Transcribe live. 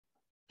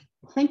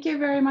Thank you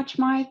very much,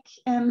 Mike,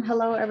 and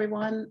hello,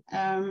 everyone.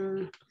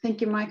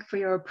 Thank you, Mike, for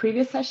your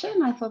previous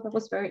session. I thought that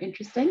was very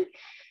interesting.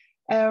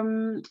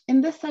 In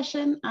this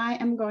session, I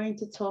am going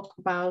to talk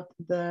about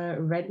the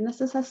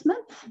readiness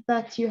assessment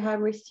that you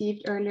have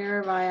received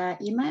earlier via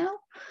email.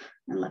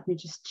 And let me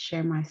just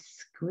share my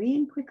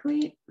screen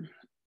quickly.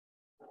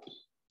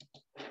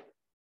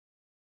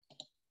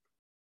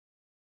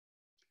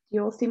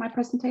 You all see my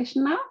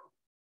presentation now?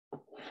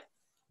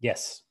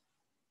 Yes.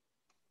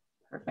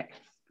 Perfect.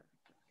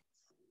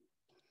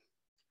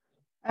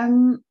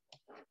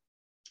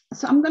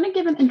 So I'm going to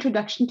give an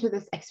introduction to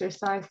this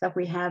exercise that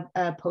we have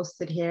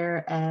posted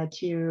here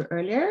to you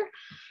earlier.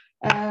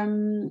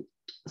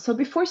 So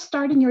before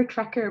starting your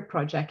tracker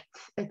project,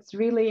 it's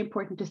really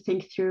important to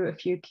think through a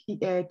few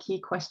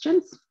key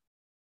questions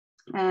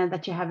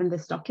that you have in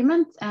this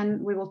document, and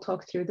we will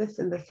talk through this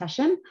in this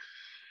session.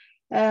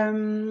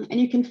 And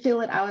you can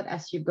fill it out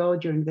as you go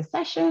during the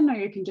session, or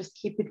you can just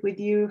keep it with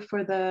you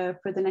for the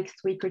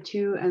next week or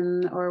two,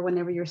 or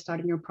whenever you're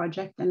starting your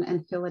project,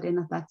 and fill it in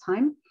at that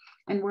time.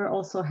 And we're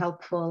also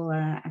helpful,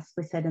 as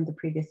we said in the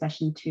previous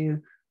session,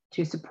 to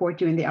support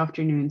you in the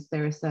afternoons.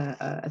 There is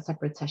a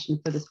separate session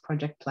for this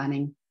project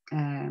planning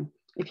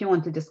if you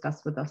want to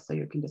discuss with us, so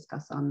you can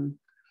discuss on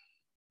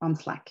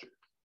Slack.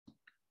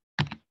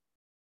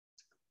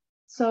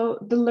 So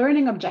the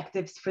learning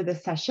objectives for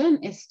this session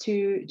is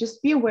to just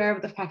be aware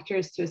of the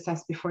factors to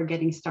assess before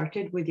getting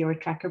started with your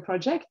tracker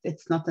project.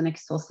 It's not an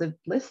exhaustive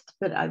list,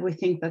 but we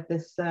think that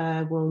this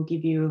will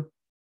give you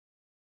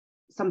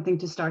something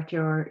to start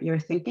your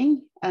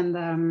thinking, and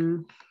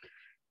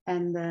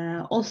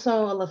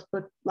also a little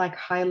bit like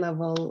high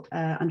level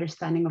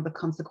understanding of the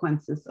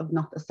consequences of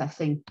not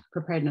assessing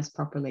preparedness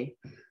properly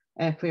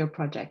for your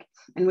project.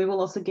 And we will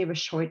also give a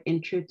short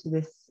intro to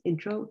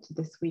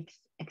this week's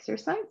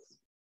exercise.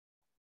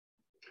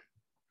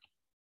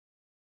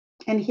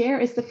 And here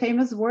is the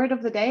famous word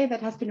of the day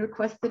that has been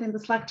requested in the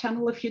Slack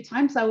channel a few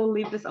times. I will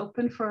leave this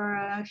open for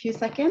a few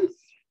seconds.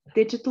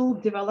 Digital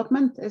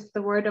development is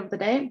the word of the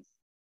day.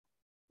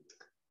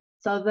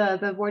 So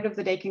the word of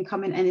the day can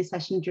come in any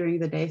session during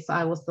the day. So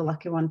I was the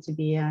lucky one to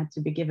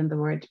be given the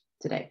word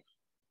today.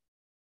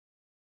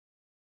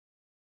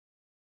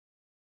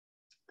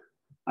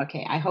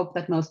 Okay, I hope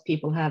that most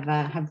people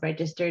have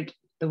registered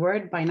the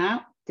word by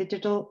now.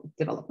 Digital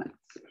development.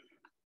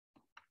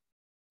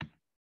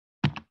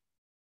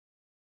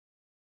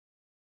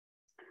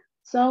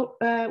 So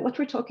what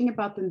we're talking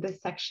about in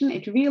this section,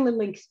 it really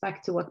links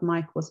back to what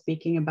Mike was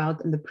speaking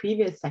about in the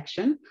previous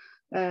section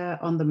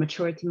on the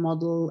maturity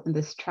model and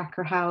this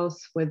tracker house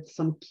with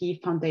some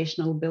key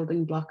foundational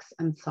building blocks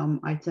and some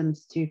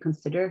items to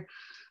consider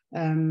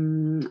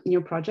in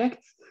your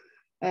projects.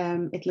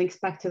 It links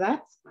back to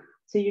that.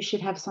 So you should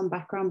have some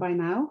background by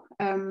now.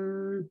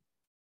 And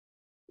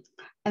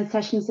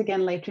sessions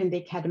again later in the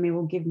academy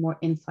will give more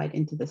insight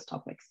into these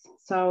topics.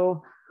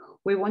 So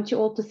we want you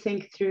all to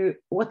think through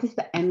what is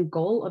the end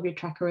goal of your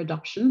tracker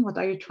adoption? What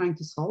are you trying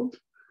to solve?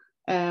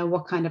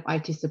 What kind of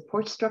IT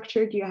support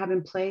structure do you have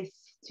in place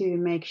to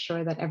make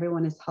sure that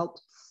everyone is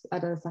helped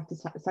at a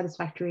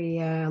satisfactory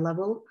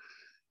level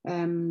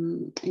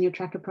in your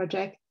tracker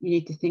project? You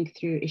need to think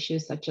through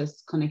issues such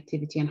as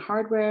connectivity and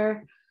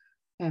hardware,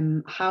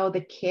 how the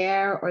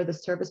care or the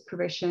service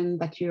provision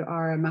that you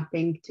are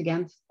mapping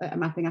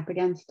up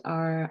against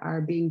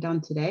are being done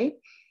today.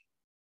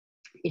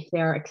 If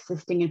there are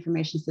existing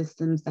information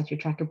systems that your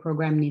tracker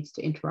program needs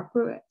to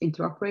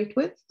interoperate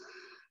with,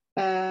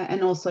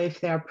 and also if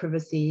there are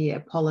privacy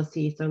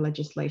policies or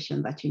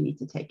legislation that you need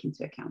to take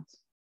into account.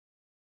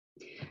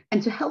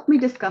 And to help me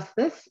discuss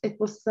this, it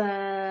was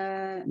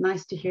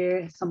nice to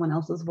hear someone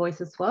else's voice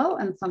as well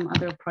and some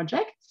other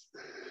projects.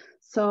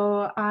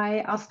 So I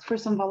asked for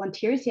some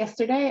volunteers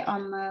yesterday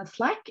on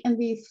Slack, and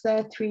these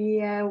three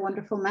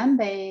wonderful men,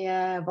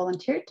 they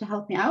volunteered to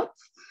help me out.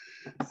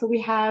 So we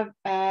have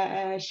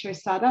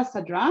Shirzada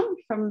Sadran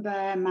from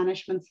the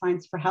Management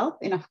Science for Health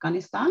in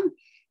Afghanistan.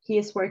 He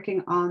is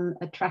working on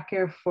a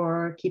tracker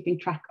for keeping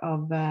track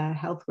of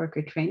health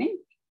worker training.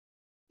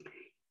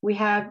 We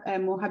have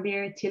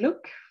Mohabir Tiluk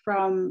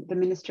from the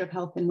Ministry of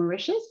Health in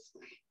Mauritius.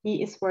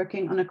 He is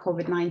working on a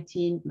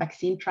COVID-19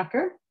 vaccine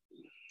tracker.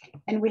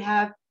 And we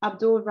have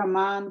Abdul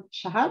Rahman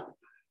Shahab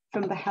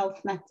from the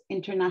HealthNet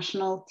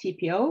International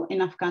TPO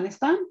in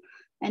Afghanistan.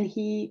 And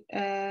he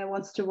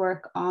wants to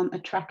work on a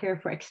tracker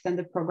for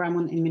extended program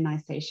on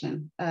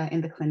immunization in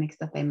the clinics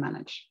that they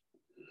manage.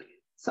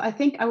 So I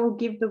think I will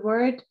give the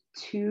word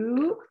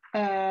to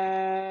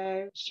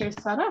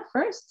Shirzada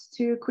first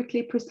to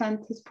quickly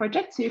present his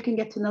project so you can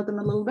get to know them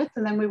a little bit,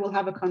 and then we will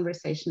have a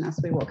conversation as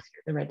we walk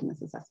through the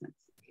readiness assessments.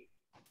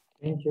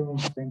 Thank you,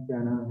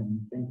 Anna,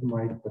 and thank you,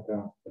 Mike, for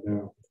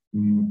the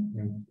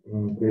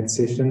great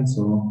session.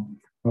 So,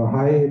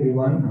 hi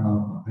everyone,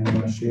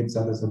 I'm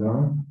Shirzada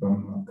Sadran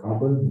from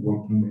Kabul,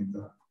 working with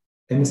the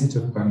MSH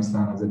of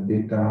Afghanistan as a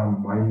data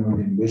mining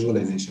and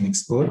visualization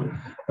expert.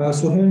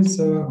 So here's,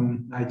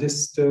 I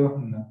just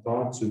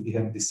thought, so we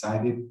have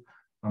decided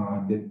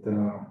that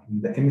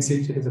the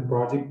MSH is a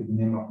project with the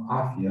name of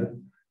Afia,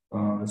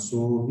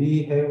 So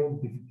we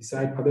have,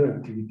 beside other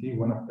activity,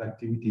 one of the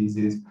activities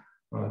is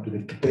to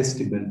the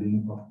capacity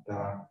building of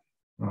the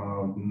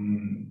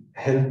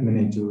health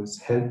managers,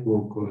 health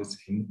workers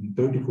in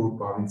 34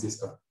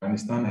 provinces of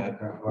Afghanistan,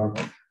 or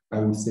I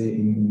would say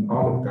in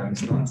all of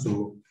Afghanistan.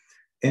 So,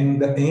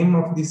 and the aim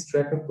of this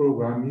tracker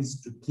program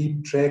is to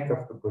keep track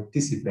of the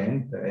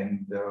participant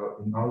and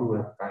in all over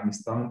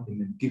Afghanistan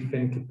in a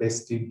different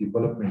capacity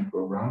development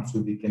program, so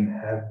we can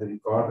have the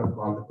record of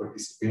all the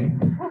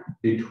participants,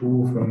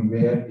 who, from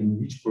where, in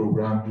which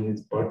program he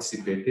has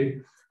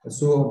participated.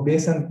 So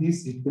based on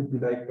this, it could be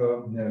like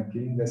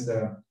giving us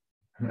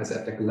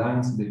at a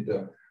glance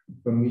that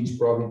from which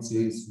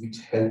provinces, which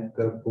health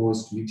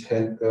post, which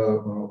health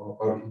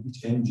or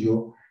which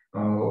NGO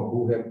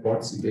who have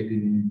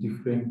participated in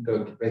different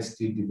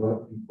capacity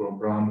development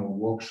program or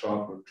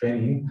workshop or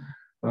training.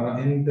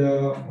 And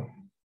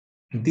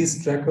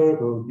this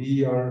tracker,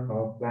 we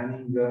are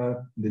planning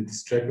that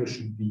this tracker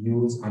should be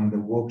used on the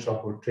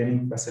workshop or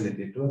training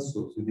facilitators.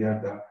 So they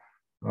are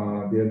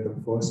the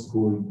first who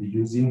will be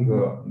using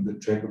the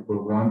tracker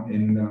program.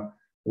 And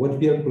what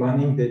we are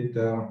planning that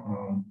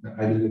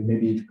I will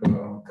maybe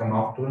come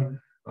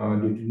after.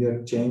 We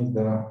have changed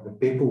the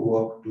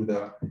paperwork to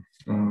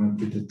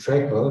the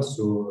tracker.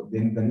 So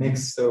then the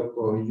next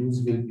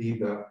use will be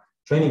the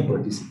training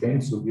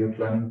participants. So we are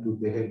planning to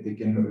they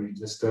can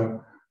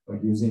register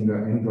using the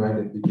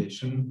Android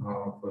application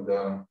for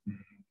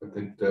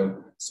that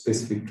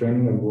specific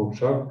training or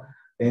workshop.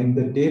 And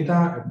the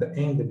data at the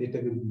end, the data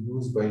will be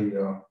used by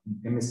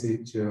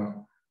MSH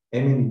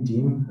M&E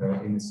team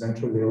in the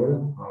central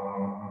level,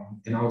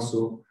 and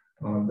also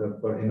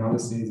for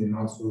analysis, and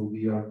also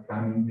we are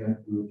planning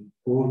to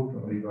report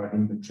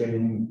regarding the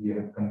training we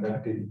have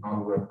conducted in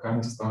our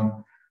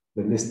Afghanistan,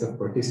 the list of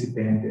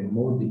participants and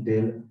more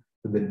detail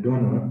to the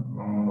donor.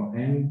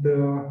 And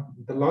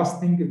the last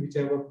thing which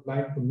I would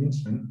like to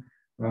mention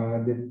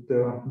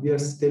that we are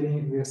still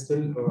in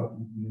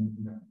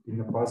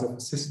the phase of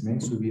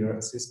assessment. So we are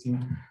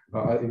assisting.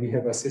 We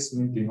have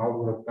assessment in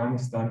all over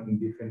Afghanistan in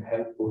different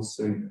health posts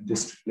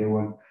district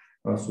level.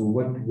 So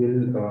what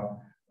will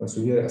so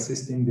we are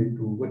assisting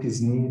to what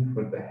is needed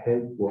for the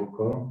health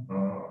worker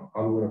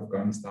all over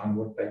Afghanistan,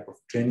 what type of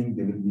training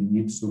they will be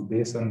need. So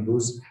based on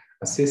those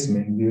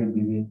assessment, we will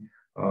be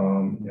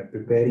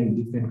preparing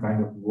different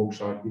kind of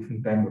workshop,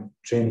 different kind of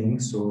training.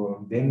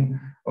 So then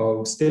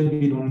still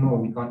we don't know,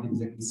 we can't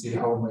exactly say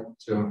how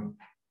much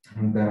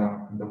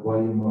the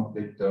volume of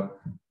that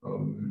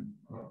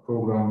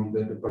program,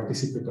 the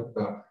participant of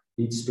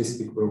each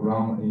specific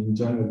program in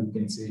general, we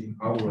can say in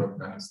all over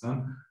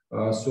Afghanistan.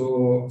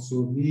 So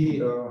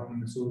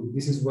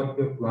this is what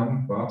we're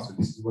planning for. So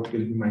this is what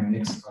will be my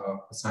next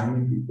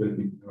assignment. We will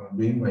be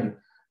doing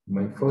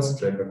my first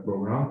tracker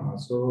program.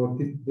 So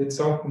that's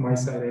all from my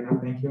side, Anna.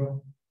 Thank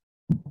you.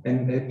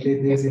 And if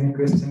there's any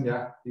question,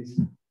 yeah, please.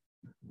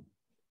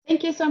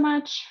 Thank you so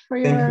much for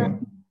your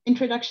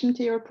introduction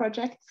to your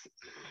projects.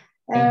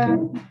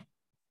 The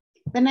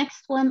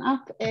next one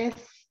up is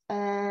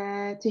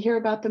to hear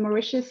about the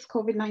Mauritius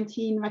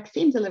COVID-19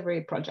 vaccine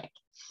delivery project.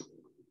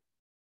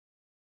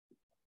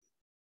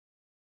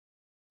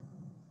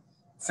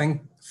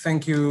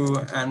 Thank you,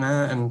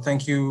 Anna, and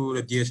thank you,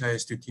 the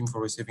DHIS2 team, for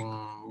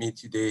receiving me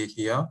today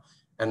here.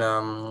 And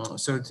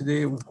so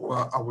today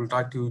I would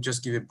like to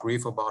just give a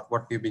brief about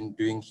what we've been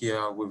doing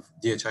here with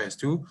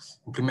DHIS2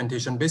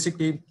 implementation.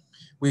 Basically,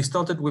 we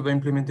started with the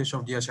implementation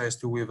of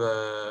DHIS2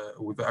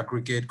 with an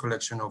aggregate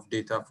collection of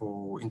data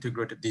for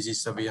integrated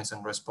disease surveillance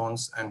and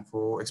response and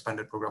for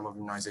expanded program of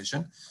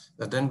immunization.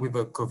 But then with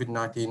a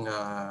COVID-19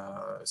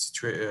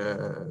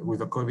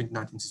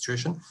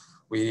 situation,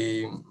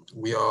 we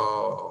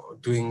are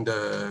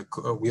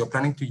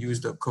planning to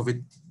use the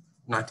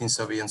COVID-19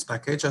 surveillance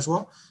package as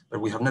well, but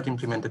we have not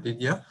implemented it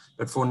yet.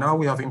 But for now,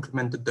 we have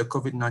implemented the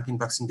COVID-19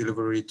 vaccine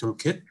delivery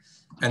toolkit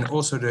and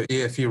also the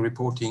AFE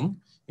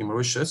reporting in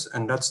Mauritius,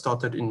 and that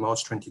started in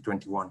March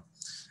 2021.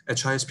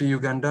 HISP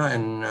Uganda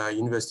and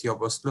University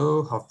of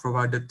Oslo have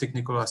provided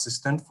technical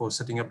assistance for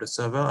setting up the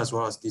server as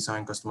well as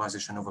design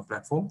customization of a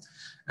platform.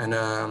 And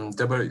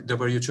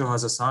WHO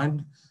has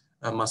assigned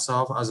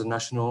myself as a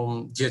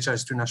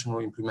DHIS2 national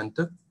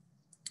implementer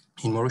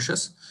in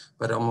Mauritius,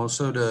 but I'm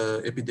also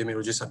the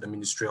epidemiologist at the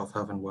Ministry of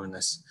Health and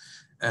Wellness.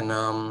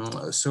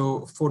 And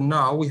so for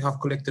now, we have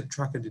collected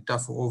tracker data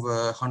for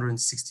over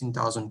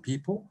 116,000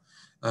 people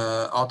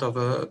out of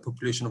a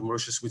population of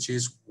Mauritius, which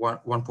is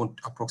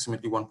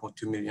approximately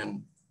 1.2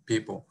 million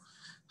people.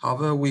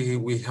 However,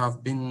 we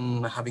have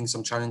been having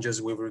some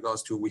challenges with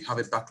regards to, we have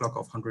a backlog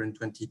of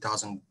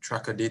 120,000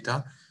 tracker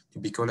data to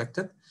be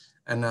collected.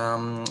 And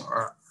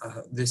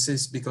this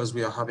is because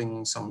we are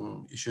having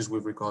some issues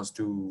with regards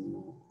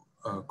to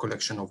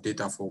collection of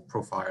data for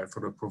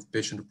the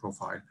patient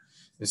profile.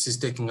 This is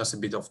taking us a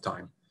bit of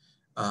time.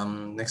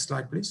 Next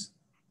slide, please.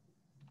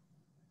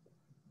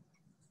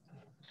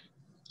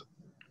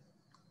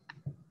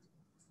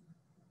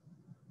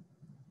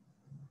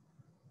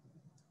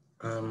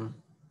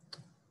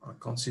 I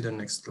can't see the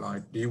next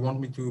slide. Do you want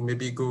me to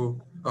maybe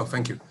go? Oh,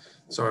 thank you.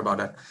 Sorry about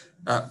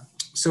that.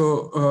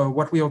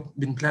 what we have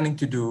been planning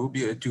to do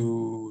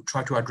to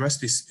try to address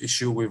this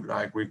issue with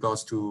like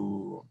regards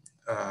to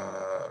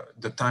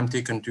the time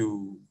taken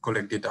to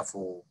collect data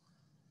for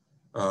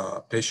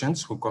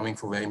patients who are coming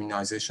for their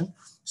immunization.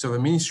 So the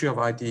Ministry of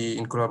IT,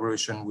 in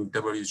collaboration with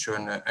WHO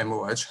and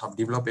MOH, have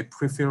developed a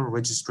pre-filled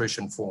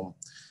registration form,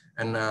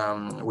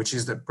 and which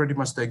is pretty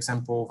much the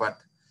example that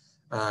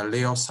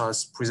Leos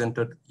has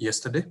presented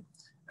yesterday.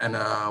 And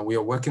we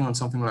are working on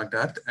something like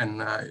that,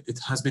 and it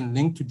has been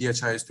linked to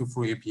DHIS2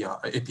 through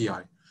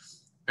API.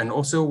 And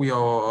also,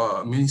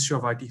 Ministry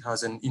of IT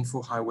has an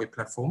info highway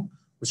platform,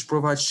 which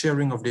provides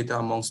sharing of data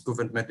amongst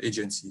government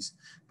agencies.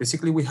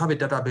 Basically, we have a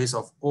database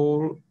of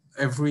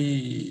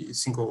every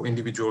single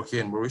individual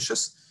here in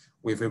Mauritius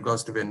with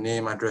regards to their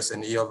name, address,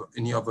 and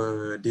any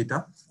other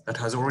data that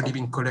has already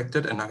been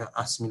collected and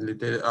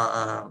assimilated,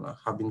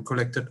 have been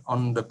collected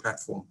on the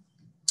platform.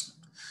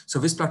 So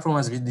this platform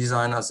has been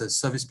designed as a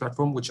service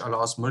platform which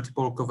allows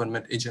multiple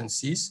government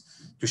agencies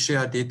to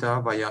share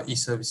data via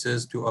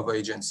e-services to other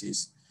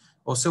agencies.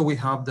 Also, we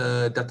have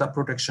the Data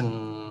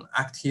Protection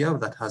Act here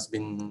that has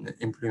been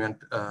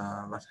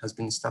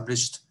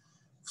established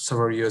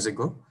several years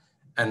ago.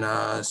 And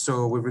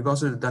so with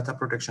regards to the Data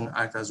Protection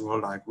Act as well,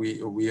 like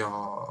we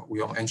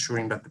are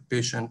ensuring that the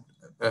patient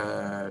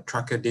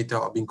tracker data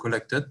are being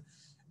collected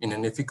in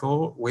an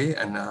ethical way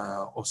and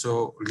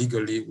also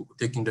legally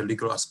taking the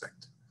legal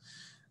aspect.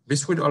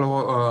 This would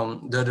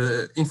allow,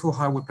 the Info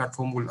Highway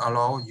platform will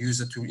allow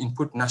users to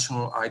input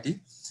national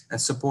ID and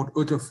support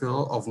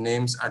autofill of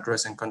names,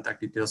 address, and contact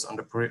details on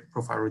the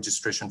profile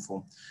registration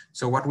form.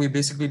 So what we're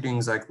basically doing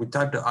is like we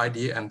type the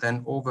ID and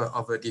then all the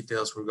other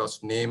details regards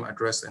to name,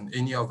 address, and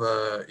any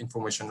other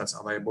information that's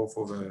available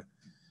for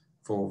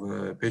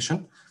the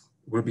patient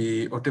will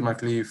be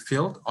automatically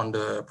filled on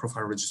the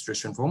profile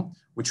registration form,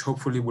 which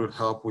hopefully will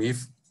help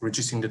with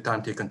reducing the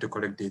time taken to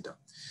collect data.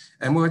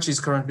 MOH is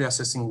currently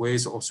assessing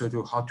ways also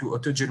to how to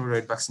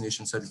auto-generate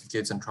vaccination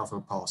certificates and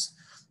travel pass,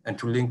 and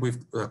to link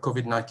with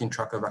COVID-19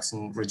 tracker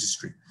vaccine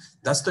registry.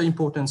 That's the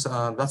importance,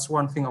 that's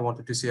one thing I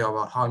wanted to say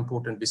about how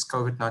important this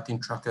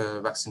COVID-19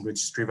 tracker vaccine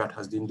registry that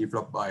has been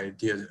developed by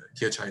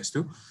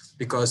DHIS2,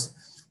 because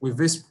with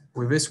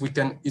this we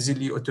can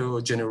easily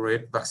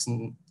auto-generate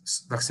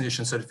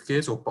vaccination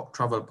certificates or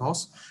travel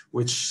pass,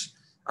 which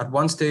at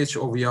one stage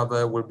or the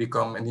other will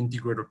become an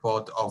integrated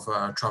part of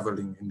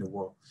traveling in the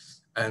world.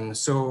 And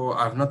so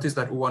I've noticed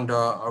that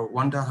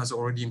Rwanda has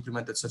already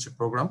implemented such a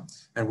program,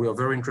 and we are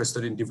very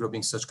interested in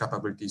developing such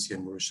capabilities here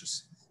in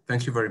Mauritius.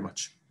 Thank you very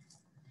much.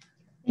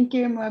 Thank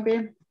you,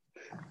 Moabi.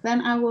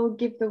 Then I will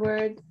give the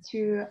word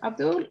to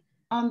Abdul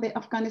on the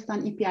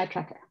Afghanistan EPI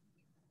tracker.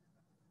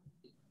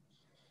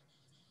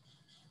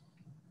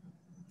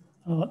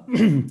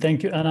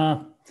 Thank you,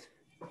 Anna,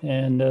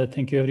 and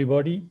thank you,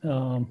 everybody.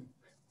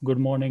 Good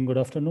morning, good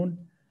afternoon.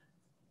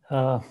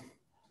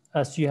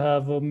 As you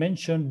have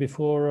mentioned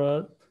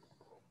before,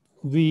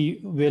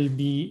 we will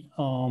be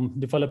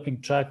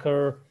developing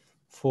tracker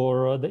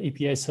for the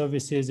API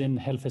services in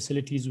health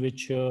facilities,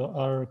 which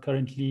are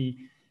currently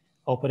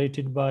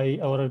operated by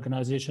our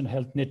organization,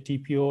 HealthNet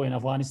TPO in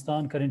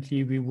Afghanistan.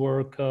 Currently, we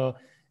work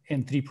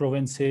in 3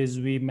 provinces.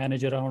 We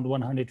manage around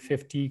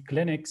 150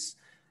 clinics,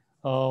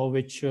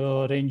 which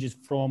ranges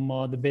from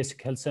the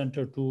basic health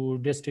center to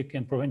district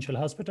and provincial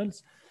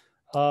hospitals.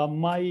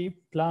 My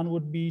plan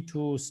would be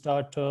to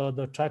start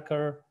the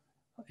tracker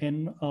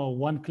in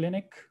 1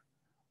 clinic,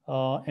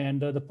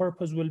 and the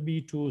purpose will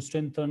be to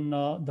strengthen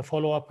the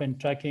follow-up and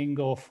tracking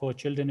of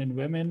children and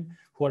women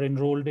who are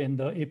enrolled in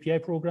the API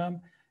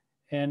program.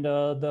 And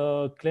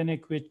the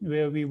clinic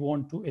where we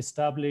want to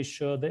establish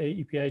the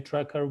API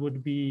tracker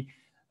would be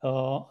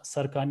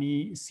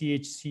Sarkani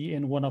CHC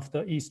in one of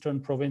the eastern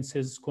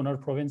provinces,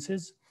 Kunar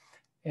provinces.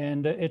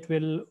 And it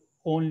will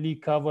only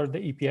cover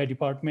the API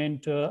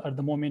department. At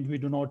the moment, we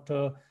do not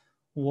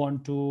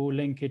want to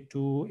link it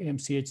to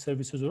MCH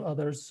services or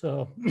others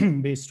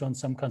based on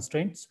some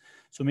constraints.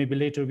 So maybe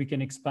later we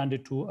can expand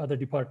it to other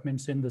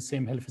departments in the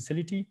same health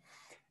facility.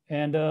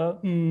 And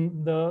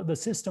the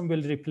system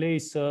will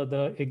replace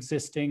the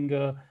existing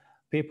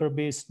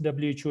paper-based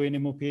WHO and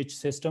MOPH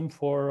system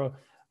for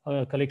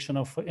collection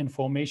of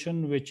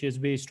information, which is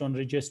based on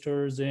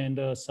registers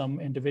and some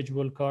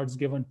individual cards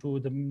given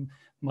to the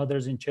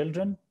mothers and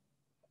children.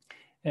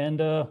 And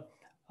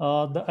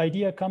the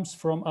idea comes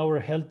from our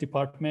health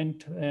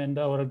department and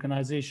our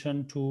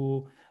organization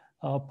to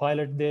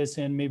pilot this,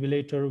 and maybe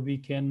later we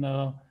can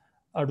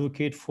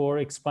advocate for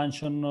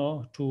expansion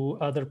to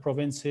other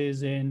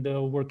provinces and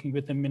working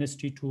with the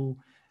ministry to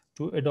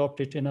adopt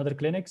it in other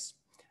clinics.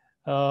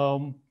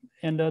 And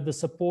the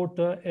support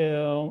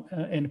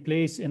in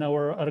place in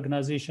our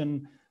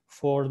organization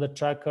for the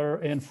tracker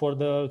and for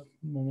the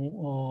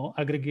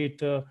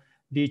aggregate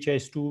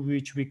DHIS2,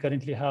 which we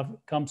currently have,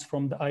 comes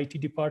from the IT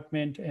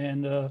department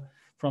and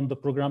from the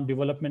program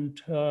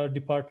development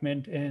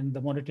department and the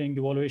monitoring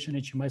evaluation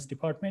HMIS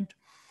department.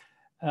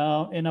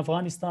 In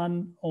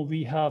Afghanistan,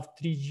 we have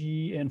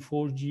 3G and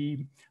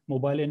 4G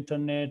mobile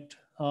internet,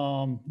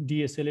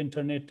 DSL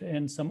internet,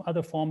 and some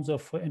other forms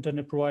of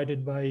internet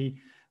provided by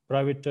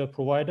private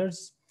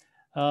providers.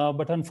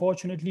 But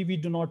unfortunately, we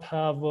do not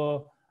have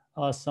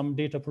some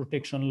data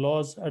protection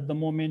laws at the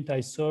moment.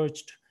 I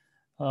searched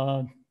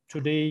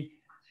today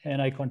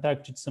and I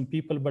contacted some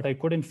people, but I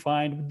couldn't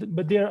find,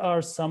 but there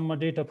are some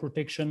data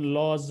protection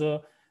laws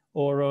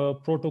or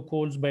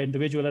protocols by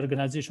individual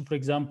organization. For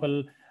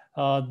example,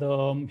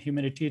 the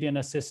humanitarian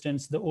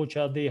assistance, the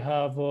OCHA, they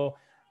have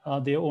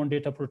their own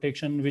data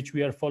protection, which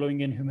we are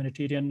following in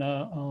humanitarian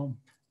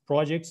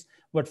projects.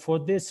 But for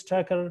this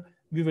tracker,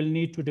 we will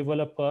need to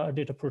develop a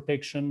data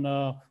protection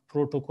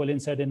protocol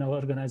inside in our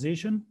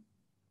organization.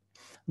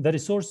 The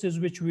resources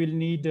which we'll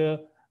need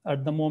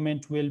at the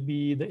moment will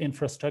be the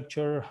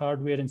infrastructure,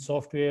 hardware and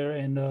software,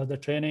 and the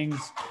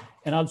trainings.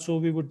 And also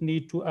we would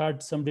need to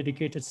add some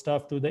dedicated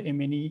staff to the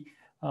M&E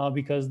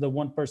because the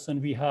one person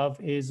we have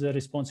is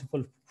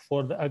responsible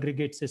for the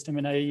aggregate system.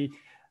 And I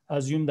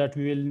assume that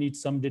we will need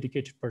some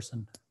dedicated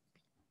person.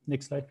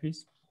 Next slide,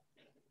 please.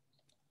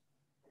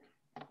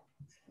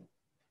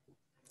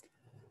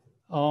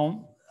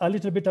 A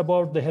little bit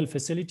about the health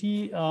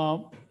facility.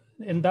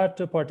 In that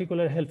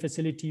particular health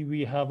facility,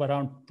 we have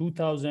around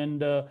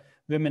 2,000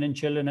 women and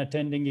children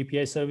attending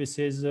API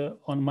services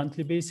on a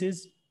monthly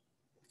basis.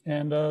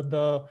 And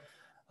the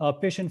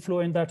patient flow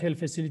in that health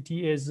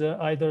facility is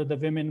either the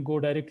women go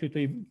directly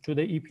to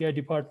the API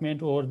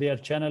department, or they are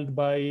channeled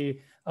by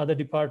other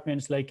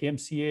departments like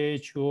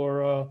MCH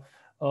or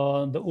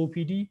the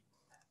OPD.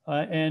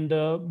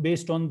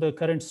 Based on the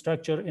current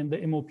structure in the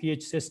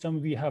MOPH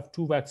system, we have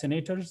 2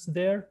 vaccinators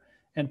there,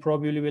 and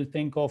probably we'll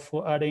think of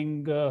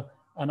adding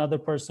another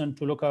person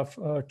to look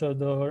after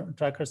the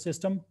tracker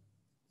system.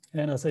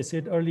 And as I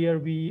said earlier,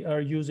 we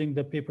are using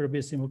the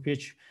paper-based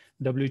MOPH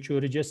WHO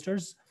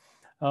registers.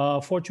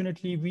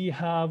 Fortunately, we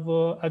have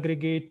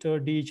aggregate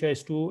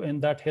DHIS2 in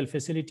that health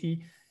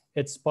facility.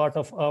 It's part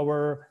of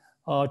our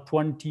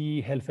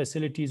 20 health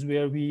facilities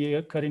where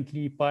we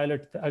currently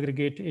pilot the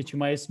aggregate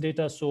HMIS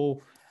data.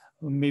 So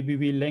maybe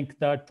we link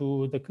that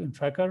to the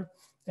tracker.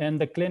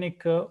 And the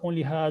clinic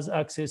only has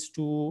access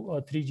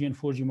to 3G and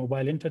 4G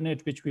mobile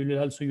internet, which we will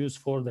also use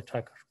for the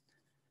tracker.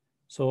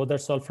 So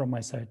that's all from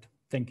my side.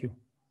 Thank you.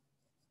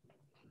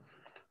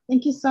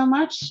 Thank you so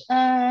much.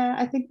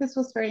 I think this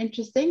was very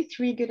interesting.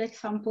 3 good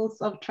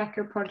examples of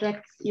tracker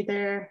projects,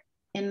 either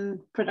in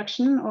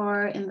production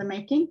or in the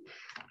making.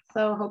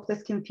 So I hope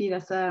this can feed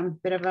us a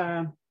bit of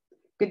a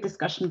good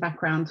discussion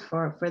background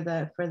for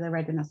the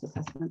readiness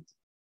assessment.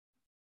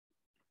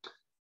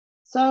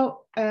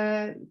 So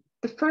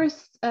the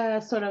first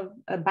sort of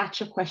a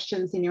batch of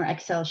questions in your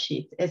Excel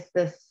sheet is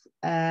this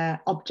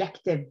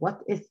objective.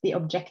 What is the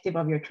objective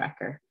of your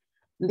tracker?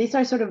 And these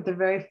are sort of the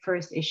very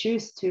first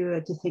issues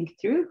to think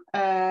through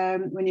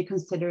when you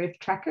consider if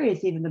tracker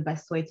is even the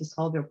best way to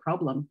solve your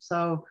problem.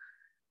 So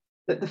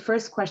the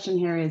first question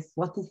here is,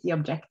 what is the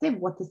objective?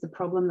 What is the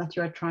problem that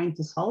you are trying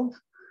to solve?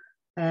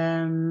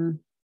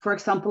 For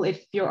example,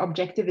 if your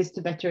objective is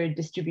to better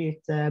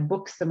distribute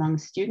books among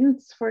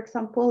students, for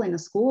example, in a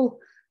school,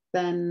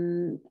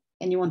 then,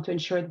 and you want to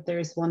ensure that there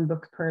is 1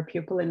 book per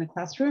pupil in the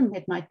classroom,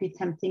 it might be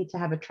tempting to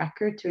have a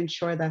tracker to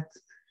ensure that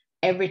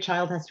every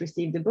child has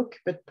received a book,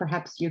 but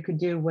perhaps you could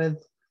do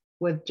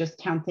with just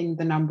counting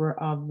the number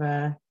of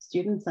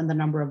students and the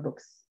number of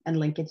books and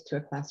link it to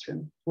a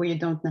classroom where you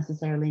don't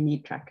necessarily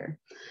need tracker.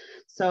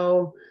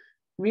 So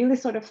really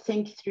sort of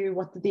think through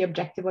what the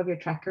objective of your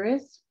tracker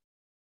is,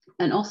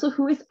 and also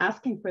who is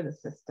asking for the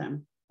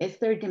system. Is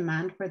there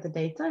demand for the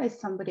data? Is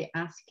somebody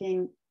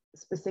asking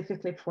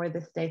specifically for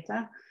this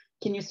data?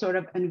 Can you sort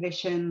of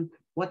envision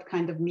what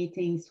kind of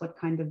meetings, what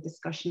kind of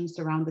discussions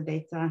around the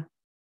data,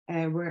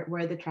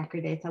 where the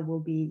tracker data will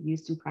be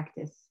used in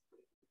practice?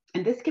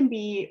 And this can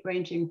be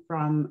ranging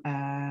from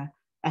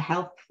a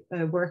health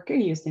worker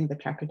using the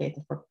tracker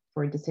data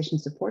for decision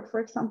support, for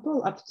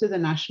example, up to the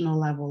national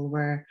level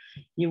where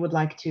you would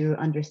like to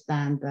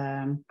understand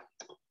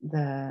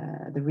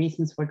the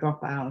reasons for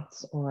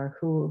dropouts or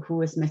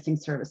who is missing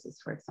services,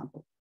 for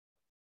example.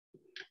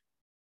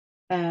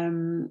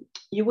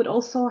 You would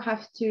also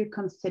have to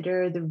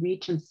consider the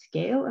reach and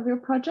scale of your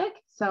project.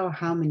 So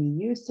how many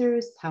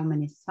users, how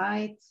many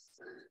sites,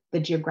 the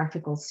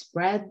geographical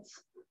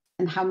spreads,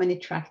 and how many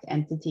tracked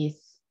entities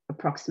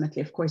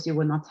approximately. Of course, you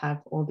will not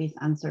have all these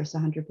answers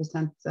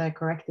 100%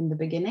 correct in the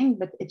beginning,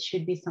 but it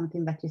should be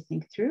something that you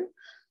think through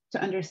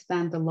to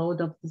understand the load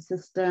of the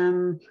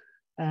system,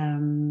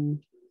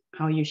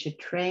 how you should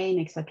train,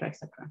 etc.,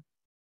 etc.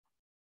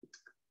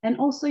 And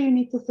also you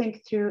need to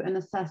think through and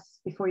assess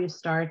before you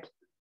start,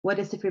 what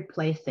is it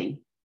replacing?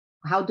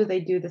 How do they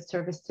do the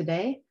service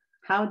today?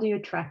 How do you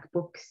track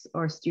books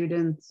or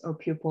students or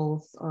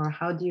pupils, or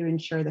how do you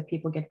ensure that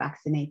people get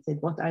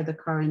vaccinated? What are the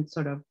current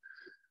sort of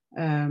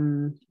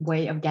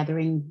way of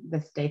gathering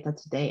this data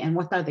today? And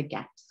what are the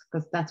gaps?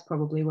 Because that's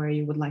probably where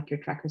you would like your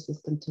tracker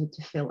system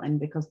to fill in,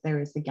 because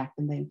there is a gap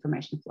in the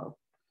information flow.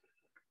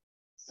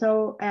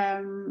 So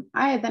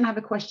I then have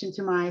a question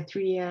to my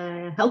 3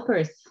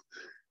 helpers.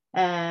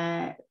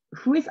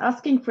 Who is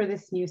asking for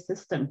this new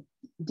system?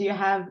 Do you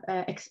have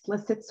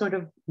explicit sort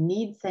of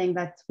need saying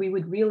that we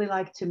would really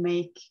like to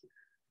make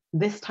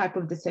this type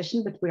of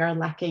decision, but we are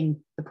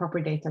lacking the proper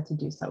data to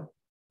do so?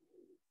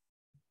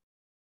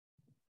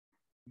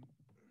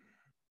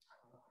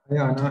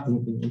 Yeah, Anna,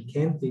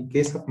 in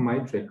case of my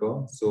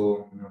tracker,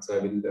 so I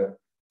will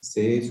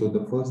say, so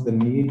the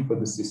need for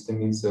the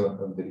system is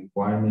the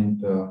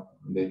requirement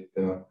that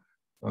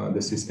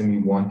the system we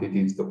want. It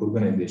is the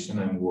organization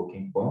I'm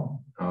working for.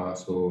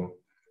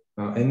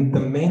 And the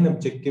main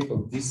objective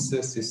of this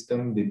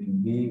system that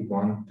we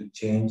want to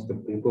change the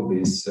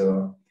paper-based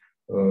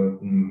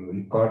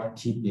record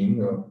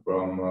keeping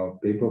from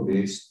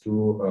paper-based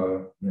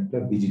to a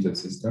digital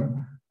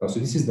system. So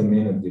this is the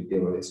main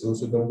objective of it. So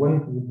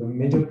the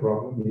major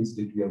problem is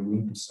that we are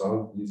going to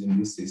solve using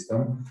this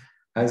system,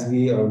 as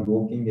we are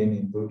working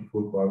in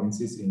 34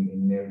 provinces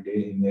in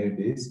their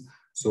days.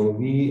 So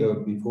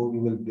before we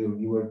were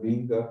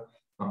doing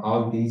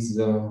all these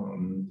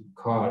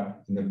card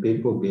in a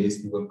paper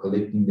base. We were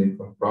collecting them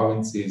from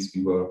provinces.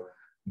 We were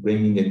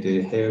bringing it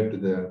here to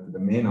the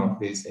main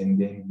office, and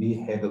then we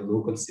had a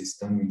local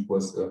system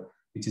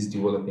which is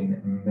developed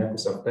in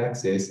Microsoft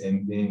Access,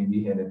 and then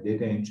we had a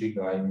data entry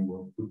guy. We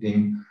were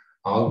putting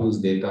all those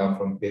data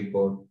from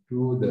paper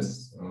to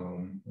this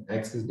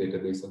Access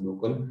database of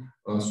local.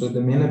 So the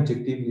main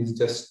objective is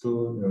just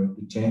to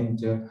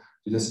change, to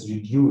just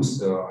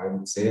reduce. I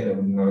would say, I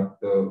would not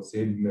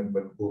say,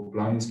 but our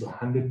plan is to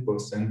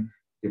 100%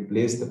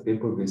 replace the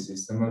paper-based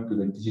system to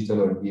the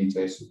digital or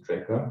DHIS2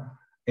 tracker.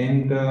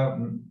 And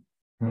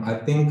I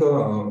think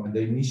the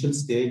initial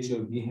stage,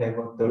 we have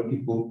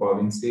 34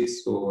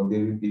 provinces, so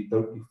there will be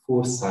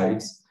 34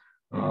 sites,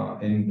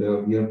 and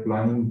we are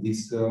planning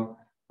this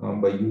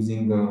by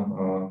using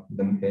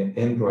the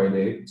Android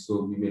app.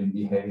 So we will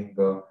be having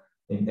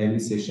in every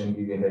session,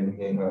 we will be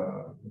having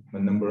a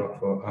number of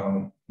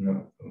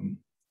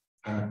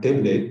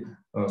tablet.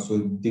 So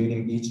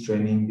during each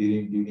training,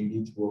 during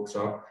each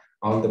workshop,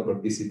 all the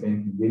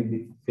participants will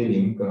be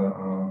filling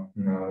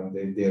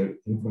their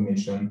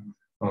information,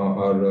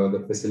 or the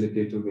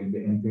facilitator will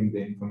be entering the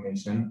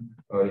information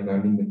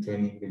regarding the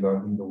training,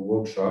 regarding the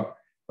workshop.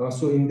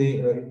 So in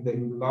the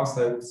last,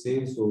 I would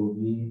say, so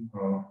we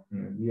are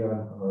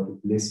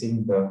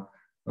replacing the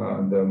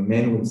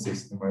manual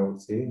system, I would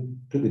say,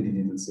 to the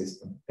digital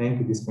system. Thank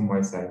you. This from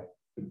my side.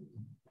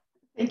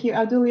 Thank you.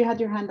 Abdul, you had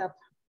your hand up.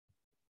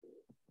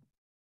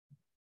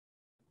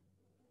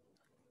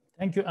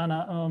 Thank you,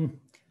 Anna.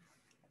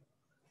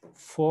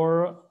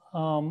 For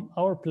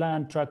our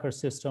planned tracker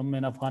system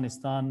in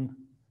Afghanistan,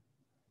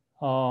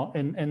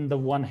 in the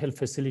One Health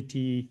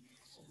facility,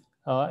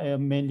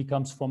 mainly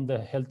comes from the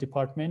health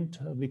department,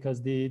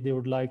 because they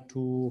would like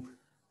to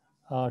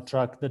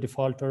track the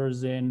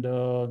defaulters and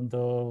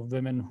the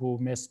women who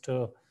missed,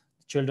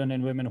 children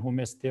and women who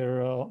missed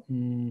their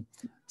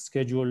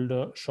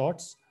scheduled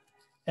shots.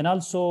 And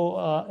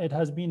also, it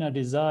has been a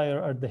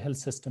desire at the health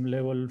system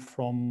level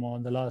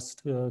from the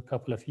last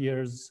couple of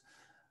years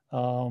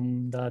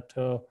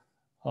that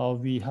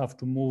we have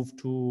to move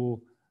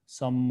to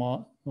some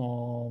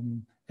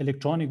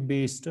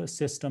electronic-based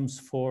systems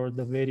for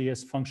the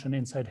various function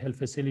inside health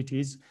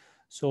facilities.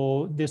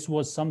 So this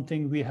was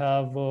something we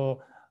have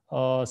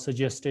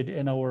suggested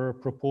in our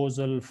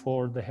proposal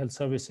for the health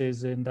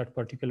services in that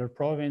particular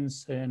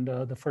province. And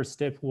the first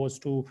step was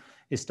to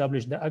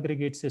establish the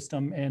aggregate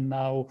system, and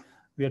now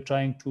we are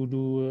trying to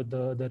do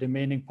the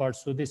remaining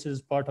parts. So this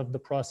is part of the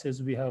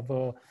process we have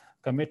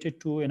committed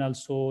to, and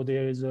also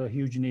there is a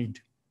huge need.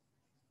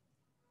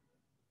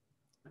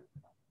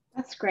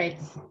 That's great.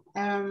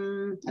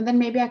 And then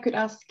maybe I could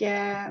ask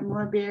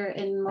Morbir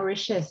in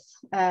Mauritius.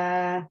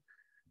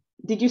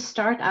 Did you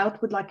start out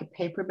with like a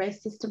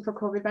paper-based system for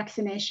COVID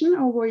vaccination,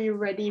 or were you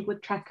ready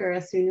with Tracker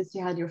as soon as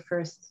you had your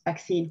first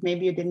vaccine?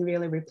 Maybe you didn't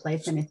really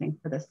replace anything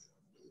for this.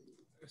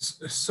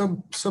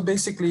 So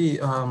basically,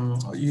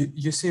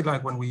 you see,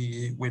 like when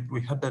we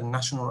had the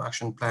National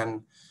Action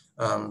Plan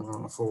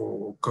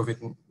for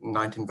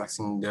COVID-19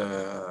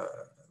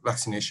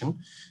 vaccination,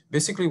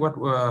 basically what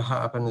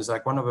happened is,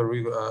 like, one of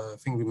the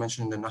thing we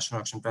mentioned in the National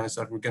Action Plan is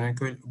that we're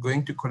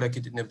going to collect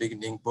it in the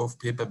beginning, both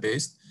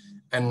paper-based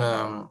and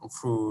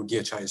through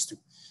DHIS2.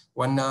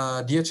 When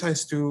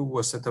DHIS2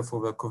 was set up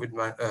for the COVID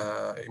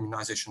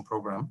immunization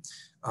program,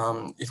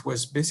 it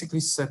was basically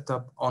set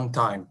up on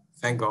time.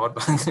 Thank God,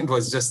 it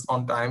was just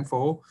on time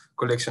for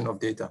collection of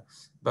data.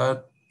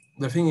 But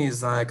the thing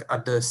is, like,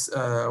 at this,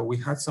 we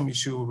had some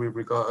issue with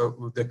regard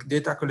the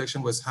data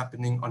collection was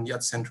happening on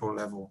yet central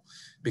level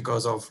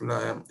because of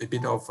a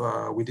bit of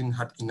we didn't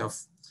have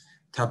enough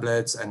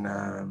tablets and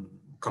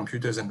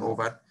computers and all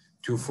that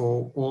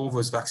for all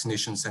those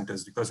vaccination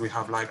centers, because we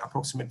have like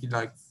approximately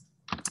like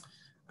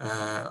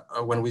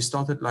when we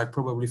started, like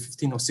probably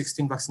 15 or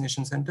 16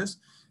 vaccination centers.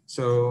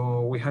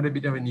 So we had a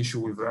bit of an issue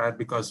with that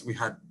because we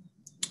had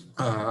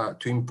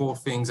to import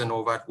things and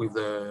all that with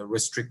the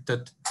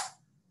restricted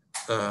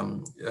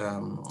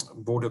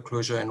border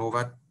closure and all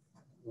that.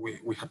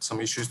 We had some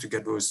issues to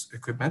get those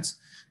equipments,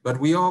 but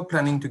we are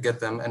planning to get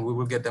them, and we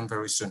will get them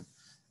very soon.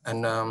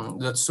 And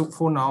that's, so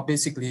for now,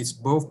 basically it's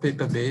both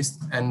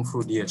paper-based and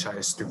through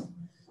DHIS2.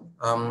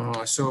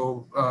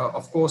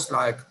 Of course,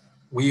 like,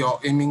 we are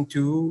aiming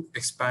to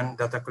expand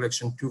data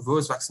collection to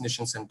those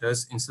vaccination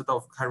centers instead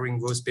of carrying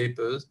those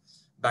papers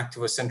back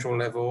to a central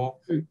level,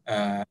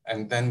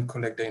 and then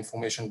collect the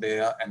information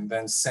there, and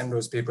then send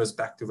those papers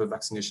back to the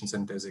vaccination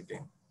centers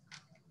again.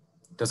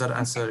 Does that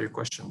answer your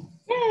question?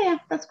 Yeah,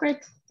 that's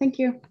great. Thank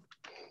you.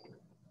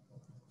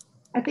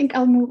 I think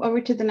I'll move over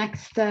to the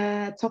next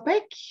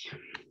topic.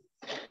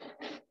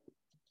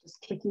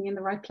 Just clicking in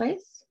the right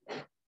place.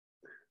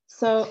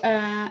 So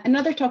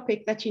another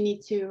topic that you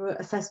need to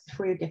assess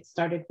before you get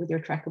started with your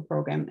tracker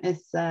program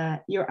is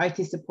your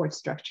IT support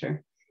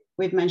structure.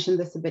 We've mentioned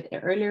this a bit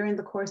earlier in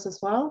the course as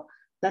well,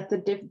 that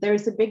there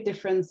is a big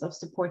difference of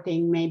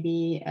supporting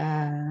maybe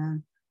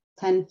 10,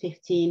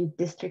 15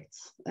 district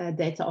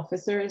data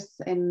officers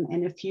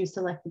in a few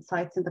selected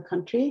sites in the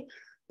country,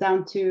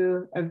 down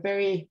to a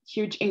very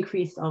huge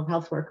increase of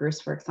health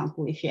workers, for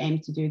example, if you aim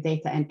to do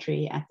data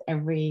entry at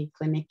every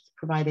clinic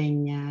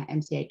providing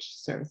MCH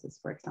services,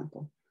 for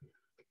example.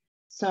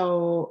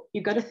 So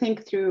you got to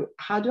think through,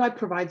 how do I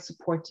provide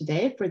support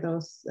today for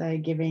those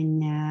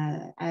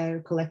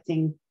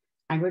collecting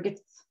aggregate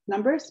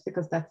numbers?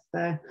 Because that's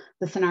the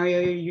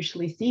scenario you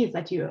usually see, is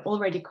that you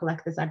already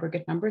collect these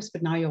aggregate numbers,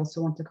 but now you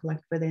also want to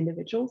collect for the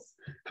individuals.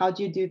 How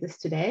do you do this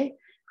today?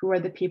 Who are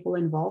the people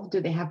involved?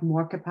 Do they have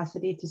more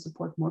capacity to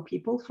support more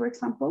people, for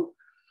example?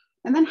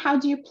 And then how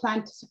do you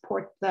plan to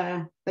support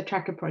the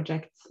tracker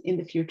projects in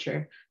the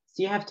future?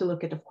 So you have to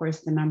look at, of course,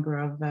 the number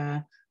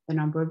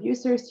of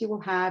users you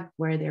will have,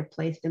 where they're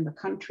placed in the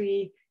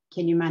country.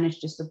 Can you manage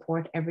to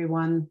support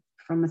everyone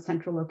from a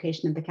central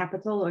location in the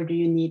capital, or do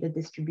you need a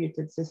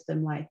distributed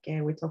system like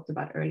we talked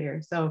about earlier?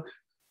 So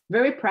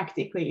very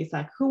practically, it's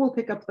like, who will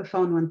pick up the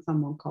phone when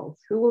someone calls?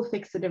 Who will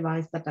fix a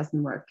device that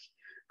doesn't work?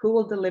 Who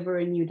will deliver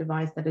a new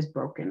device that is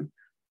broken?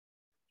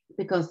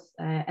 Because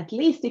at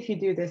least if you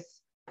do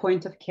this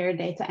point of care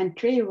data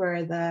entry,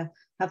 where the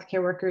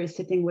healthcare worker is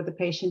sitting with the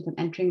patient and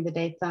entering the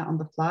data on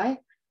the fly,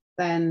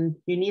 then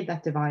you need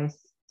that device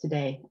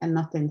today and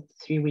not in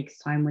 3 weeks'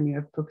 time when you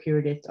have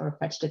procured it or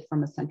fetched it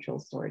from a central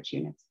storage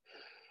unit.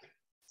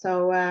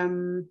 So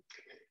I'm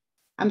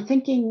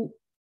thinking,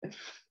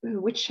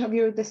 which of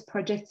this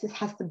project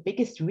has the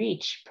biggest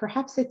reach?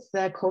 Perhaps it's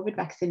the COVID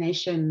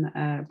vaccination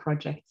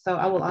project. So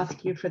I will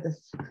ask you for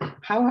this.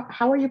 How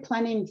are you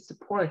planning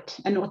support,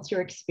 and what's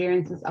your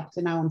experiences up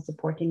to now on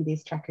supporting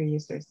these tracker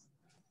users?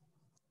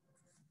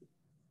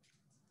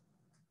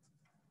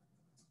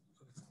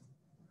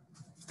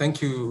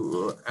 Thank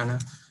you, Anna.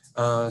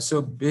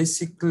 So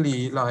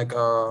basically, like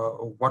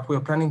what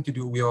we're planning to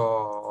do, we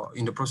are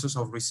in the process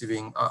of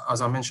receiving,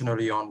 as I mentioned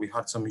earlier on, we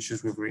had some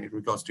issues with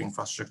regards to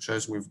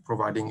infrastructures, with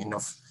providing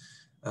enough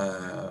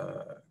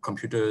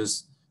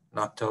computers,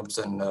 laptops,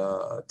 and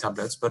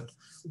tablets. But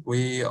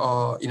we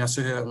are,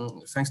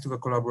 thanks to the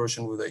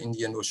collaboration with the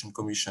Indian Ocean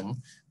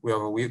Commission,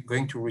 we're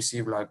going to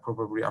receive like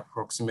probably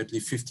approximately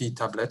 50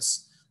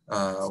 tablets,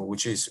 will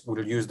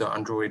use the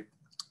Android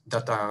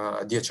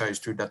data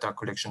DHIS2 data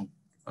collection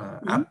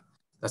app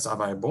that's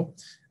available.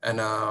 And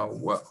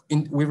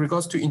with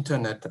regards to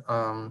internet,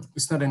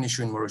 it's not an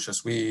issue in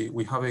Mauritius.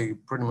 We have a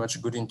pretty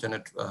much good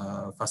internet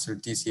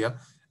facilities here,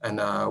 and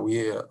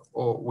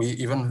we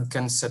even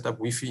can set up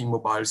Wi-Fi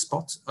mobile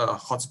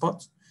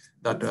hotspots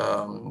that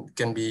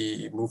can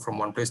be moved from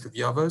one place to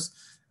the others.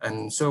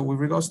 And so with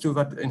regards to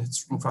that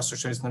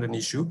infrastructure, it's not an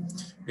issue.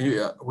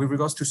 With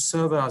regards to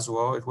server as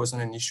well, it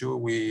wasn't an issue.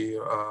 We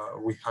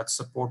had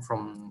support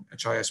from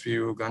HISP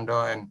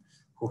Uganda, and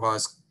who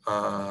has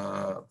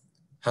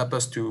helped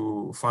us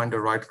to find the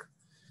right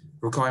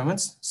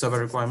server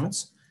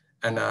requirements.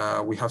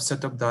 And we have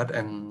set up that,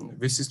 and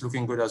this is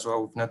looking good as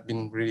well. We've not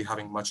been really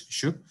having much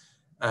issue.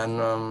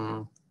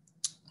 And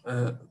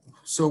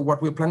so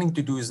what we're planning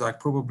to do is like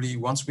probably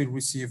once we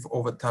receive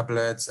all the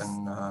tablets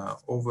and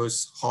all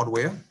those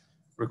hardware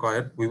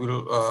required, we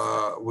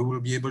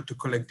will be able to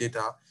collect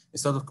data.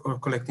 Instead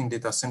of collecting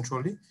data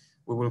centrally,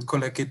 we will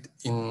collect it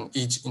in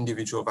each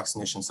individual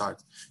vaccination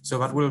site. So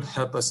that will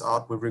help us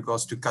out with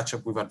regards to catch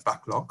up with that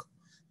backlog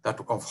that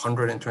of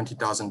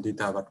 120,000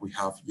 data that we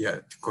have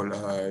yet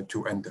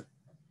to enter.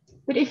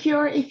 But if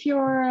your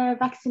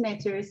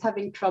vaccinator is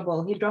having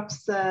trouble, he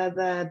drops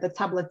the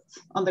tablet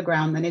on the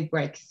ground and it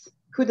breaks,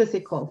 who does he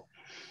call?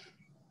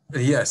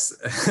 Yes.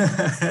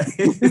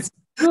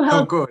 Who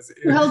helps, of course.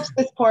 Who helps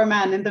this poor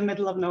man in the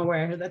middle of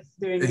nowhere that's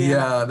doing?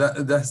 Yeah,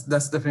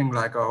 that's the thing.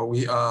 Like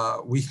we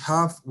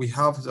have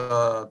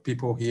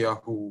people here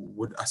who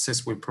would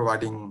assist with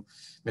providing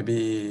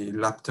maybe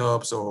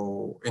laptops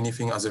or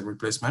anything as a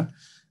replacement.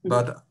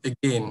 But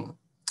again,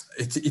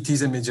 it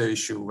is a major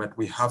issue that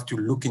we have to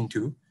look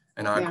into.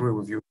 And I agree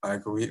with you.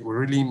 Like we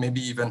really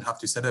maybe even have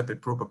to set up a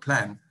proper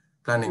planning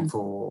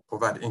for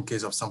that in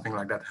case of something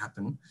like that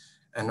happen.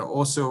 And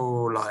also,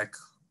 like,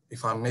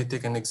 if I may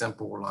take an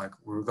example, like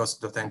with regards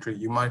to data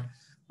entry,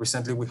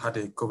 recently we had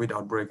a COVID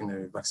outbreak in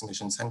a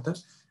vaccination center,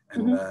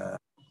 and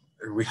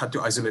we had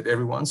to isolate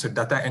everyone. So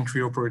data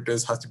entry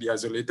operators have to be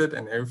isolated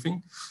and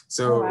everything.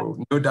 So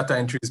no data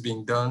entry is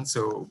being done.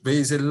 So there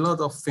is a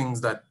lot of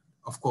things that,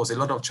 of course, a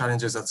lot of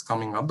challenges that's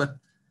coming up, but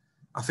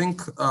I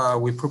think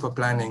with proper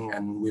planning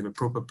and with a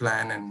proper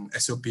plan and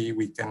SOP,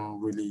 we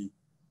can really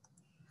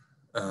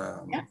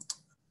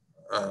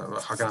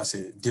how can I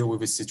say, deal with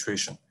this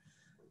situation.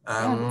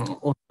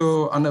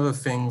 Also, another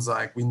things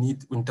like we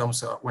need in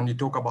terms of when you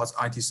talk about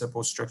IT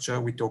support structure,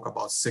 we talk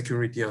about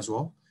security as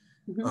well.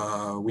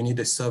 We need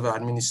a server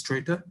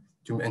administrator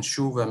to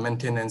ensure the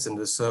maintenance and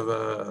the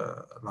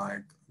server,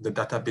 like the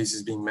database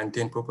is being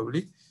maintained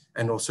properly,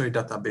 and also a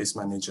database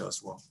manager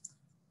as well.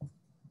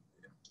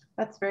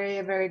 That's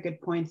very, very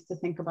good points to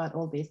think about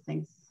all these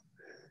things.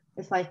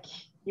 It's like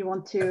you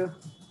want to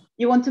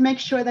make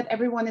sure that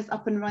everyone is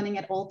up and running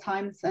at all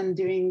times and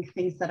doing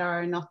things that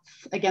are not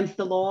against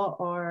the law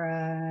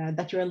or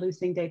that you're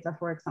losing data,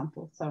 for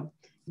example. So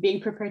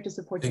being prepared to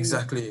support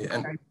exactly.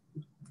 And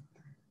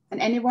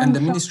anyone. And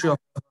the Ministry of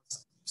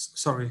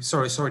sorry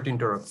to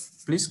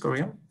interrupt. Please,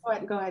 Korean.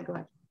 Go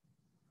ahead.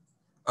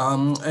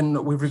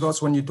 And with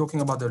regards when you're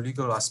talking about the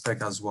legal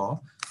aspect as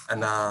well,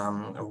 and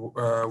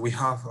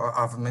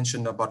I've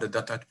mentioned about the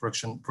Data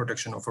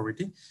Protection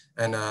Authority,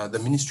 and the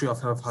Ministry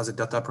of Health has a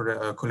data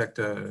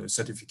collector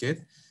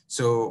certificate.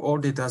 So all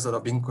data that are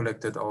being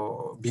collected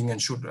or being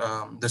ensured,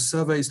 the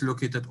server is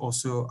located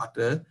also at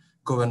the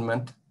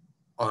government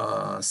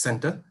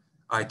center,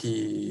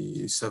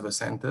 IT server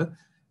center.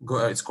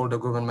 It's called the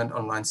Government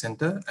Online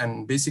Center,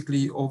 and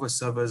basically all the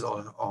servers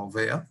are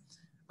there.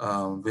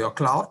 They are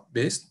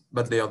cloud-based,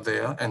 but they are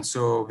there, and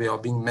so they are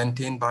being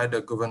maintained by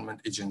the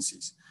government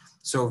agencies.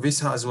 So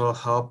this as well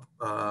help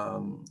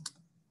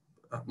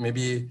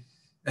maybe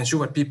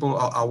ensure that people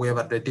are aware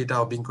that the data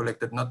are being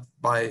collected not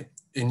by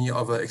any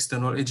other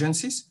external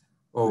agencies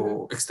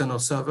or external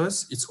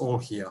servers. It's all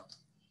here.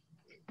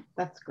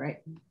 That's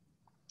great.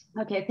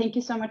 Okay, thank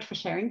you so much for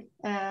sharing.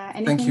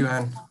 Anything thank you,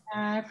 Anne.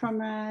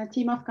 From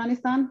Team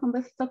Afghanistan on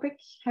this topic?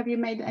 Have you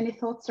made any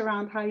thoughts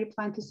around how you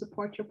plan to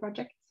support your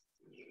project?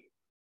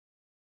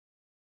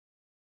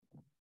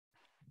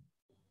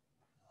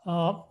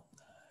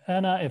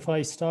 Anna, if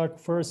I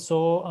start first,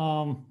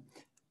 so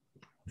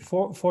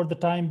for the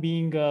time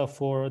being,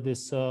 for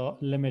this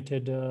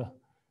limited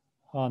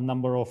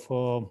number of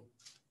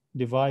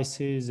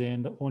devices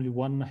and only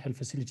one health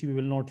facility, we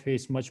will not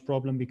face much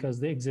problem because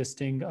the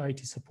existing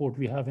IT support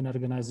we have in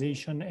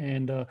organization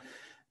and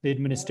the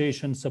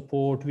administration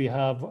support we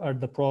have at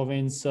the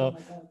province,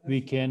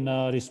 we can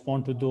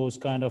respond to those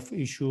kind of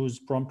issues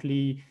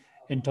promptly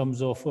in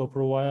terms of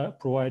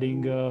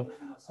providing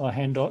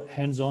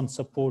hands-on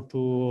support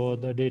to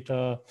the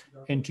data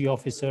entry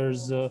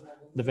officers, the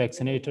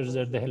vaccinators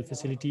at the health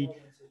facility.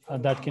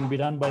 That can be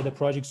done by the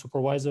project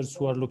supervisors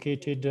who are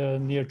located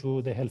near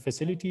to the health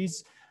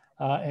facilities.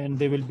 And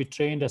they will be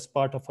trained as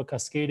part of a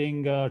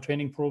cascading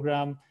training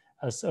program,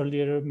 as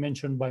earlier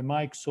mentioned by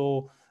Mike.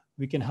 So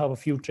we can have a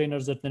few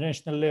trainers at the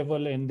national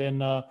level, and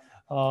then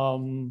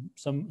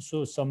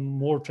some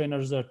more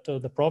trainers at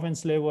the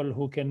province level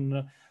who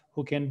can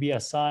be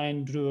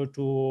assigned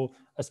to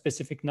a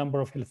specific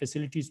number of health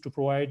facilities to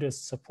provide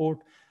support.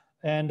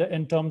 And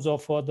in terms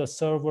of the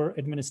server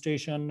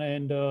administration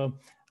and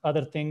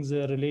other things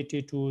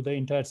related to the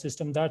entire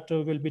system, that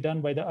will be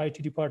done by the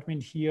IT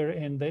department here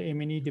and the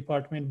M&E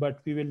department,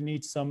 but we will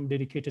need some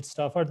dedicated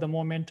staff at the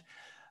moment.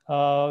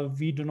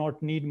 We do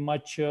not need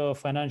much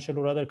financial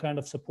or other kind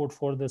of support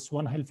for this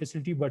one health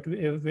facility, but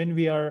when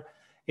we are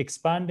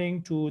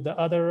expanding to the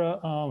other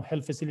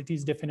health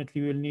facilities,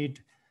 definitely we'll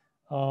need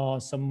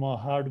some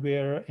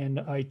hardware and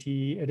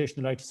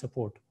additional IT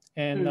support.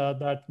 And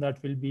that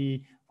will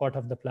be part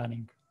of the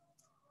planning.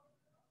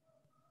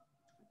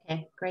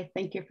 Okay, great.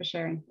 Thank you for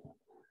sharing.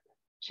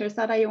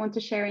 Shirzada, you want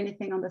to share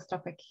anything on this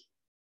topic?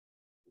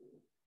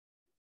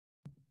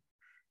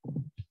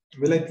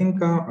 Well, I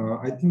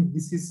think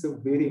this is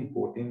very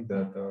important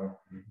that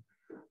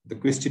the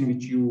question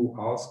which you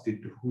asked it,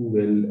 who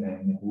will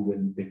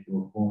take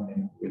your phone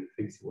and who will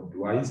fix your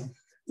device.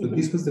 So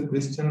this was the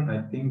question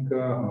I think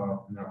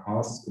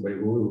asked by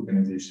our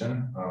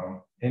organization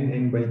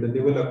and by the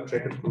level of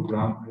tracker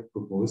program I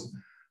proposed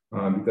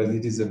because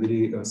it is a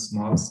very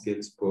small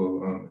scale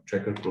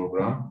tracker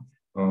program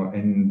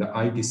and the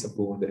IT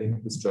support, the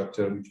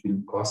infrastructure which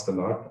will cost a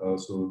lot.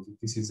 So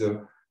this is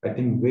I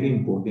think very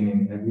important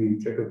in every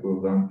tracker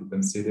program to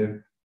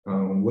consider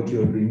what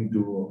you are doing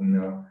to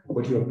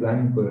what you are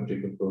planning for a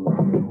tracker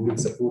program and who will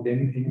support.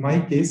 And in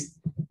my case,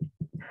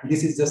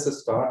 this is just a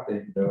start,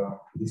 and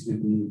this will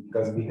be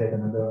because we had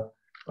another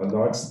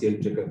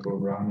large-scale tracker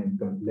program and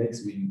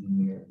complex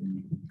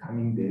in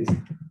coming days.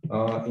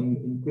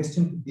 In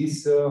question to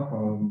this,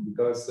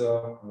 because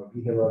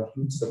we have a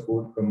huge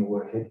support from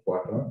our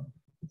headquarters,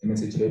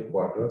 MSH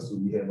headquarters, so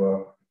we have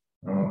a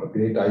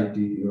great IT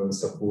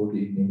support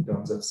in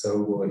terms of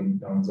server, in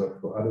terms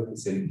of other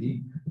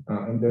facility,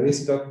 and the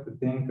rest of the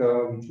thing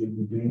which we'll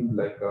be doing,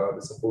 like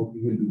the support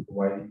we will be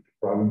providing to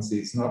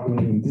provinces, not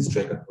only in this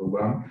tracker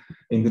program,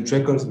 in the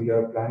trackers we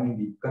are planning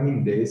the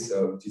coming days,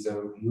 which is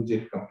a huge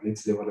and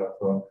complex level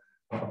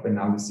of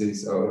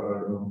analysis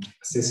or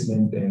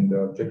assessment and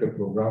tracker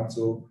program.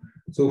 So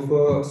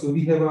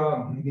we have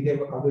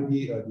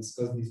already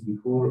discussed this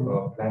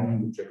before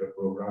planning the tracker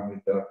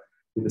program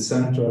with the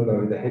central,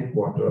 with the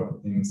headquarter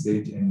in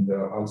MSH, and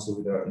also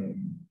with the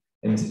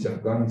MSH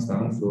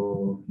Afghanistan.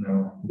 So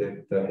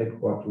that the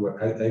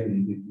headquarters, I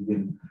believe we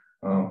will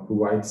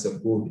provide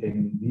support,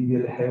 and we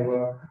will have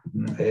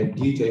a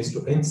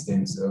DHIS2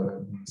 instance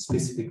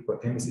specific for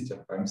MSH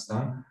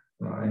Afghanistan.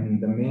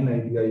 And the main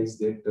idea is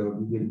that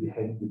we will be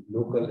having with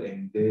local,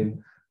 and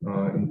then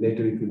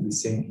later it will be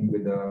syncing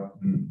with the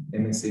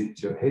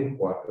MSH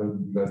headquarters,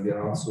 because they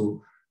are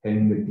also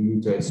having the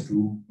DHIS2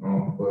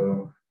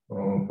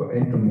 for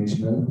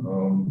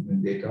international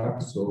data.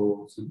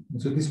 So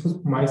this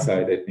was my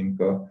side, I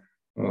think,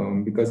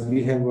 because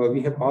we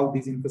have all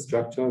these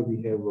infrastructure,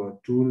 we have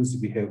tools,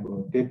 we have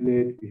a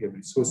tablet, we have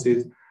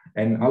resources,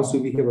 and also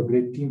we have a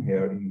great team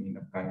here in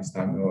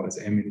Afghanistan as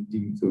a MNE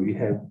team. So we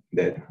have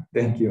that.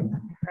 Thank you.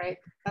 Great,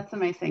 that's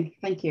amazing.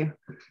 Thank you.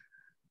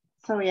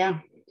 So yeah,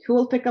 who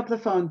will pick up the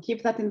phone?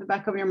 Keep that in the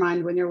back of your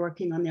mind when you're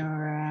working on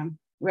your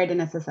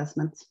readiness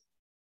assessment.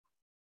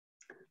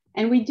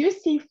 And we do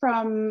see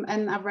from,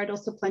 and I've read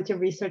also plenty of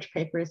research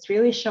papers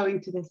really showing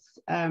to this,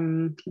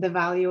 the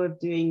value of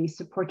doing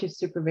supportive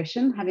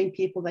supervision, having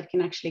people that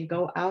can actually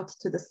go out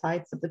to the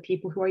sites of the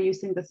people who are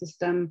using the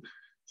system,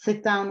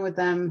 sit down with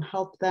them,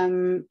 help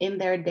them in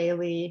their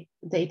daily,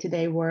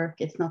 day-to-day work.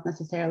 It's not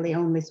necessarily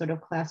only sort of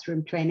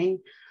classroom training,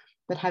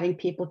 but having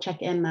people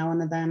check in now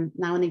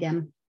and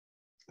again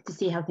to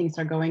see how things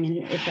are going and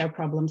if there are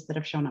problems that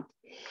have shown up.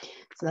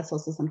 So that's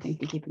also something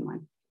to keep in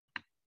mind.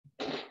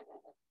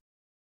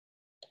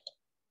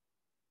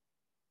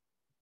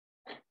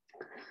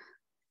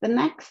 The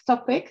next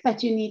topic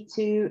that you need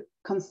to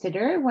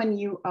consider when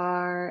you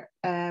are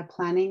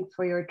planning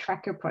for your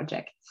tracker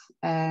projects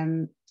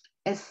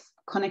is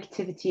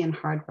connectivity and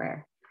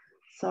hardware.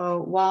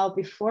 So while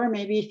before,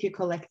 maybe if you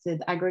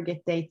collected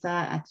aggregate data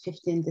at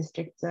 15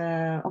 district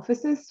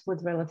offices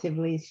with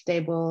relatively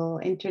stable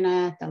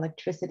internet,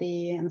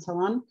 electricity, and so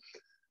on,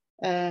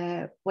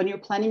 when you're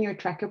planning your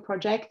tracker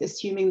project,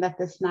 assuming that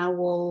this now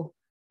will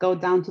go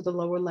down to the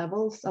lower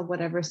levels of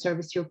whatever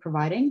service you're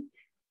providing,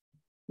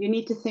 you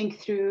need to think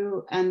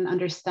through and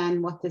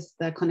understand what is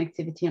the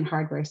connectivity and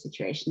hardware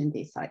situation in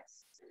these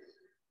sites.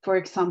 For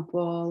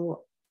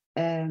example,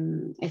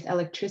 is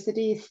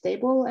electricity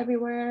stable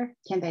everywhere?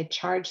 Can they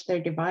charge their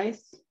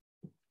device?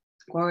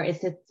 Or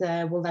is it,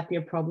 will that be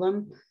a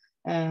problem?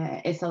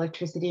 Is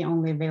electricity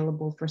only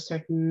available for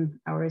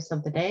certain hours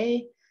of the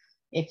day?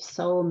 If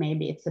so,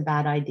 maybe it's a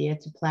bad idea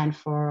to plan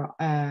for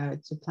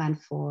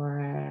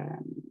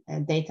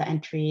data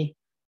entry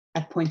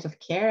at point of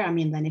care. I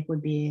mean, then it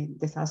would be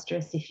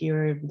disastrous if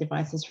your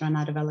devices run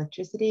out of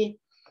electricity.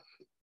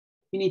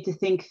 You need to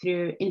think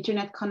through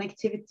internet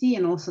connectivity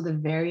and also the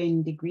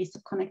varying degrees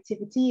of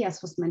connectivity,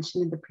 as was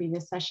mentioned in the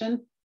previous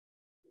session.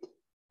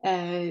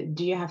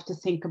 Do you have to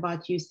think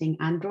about using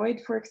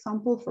Android, for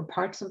example, for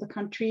parts of the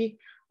country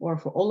or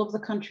for all of the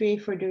country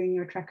for doing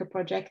your tracker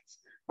projects?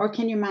 Or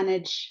can you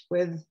manage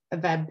with a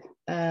web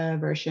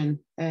version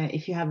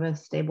if you have a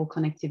stable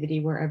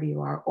connectivity wherever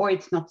you are, or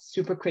it's not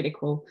super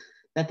critical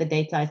that the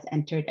data is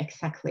entered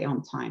exactly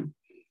on time?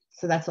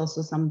 So that's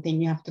also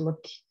something you have to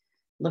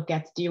look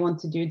at. Do you want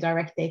to do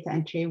direct data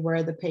entry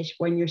where the patient,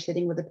 when you're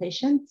sitting with the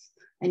patient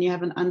and you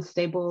have an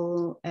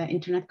unstable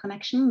internet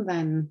connection,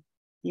 then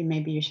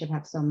maybe you should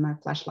have some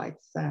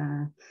flashlights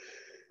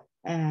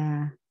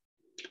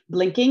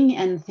blinking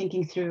and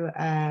thinking through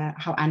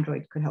how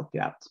Android could help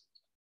you out.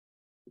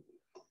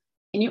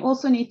 And you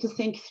also need to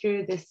think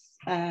through this,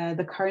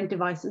 the current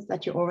devices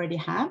that you already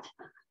have.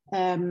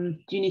 Do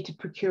you need to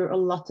procure a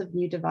lot of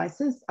new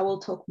devices? I will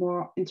talk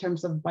more in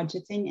terms of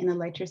budgeting in a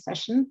later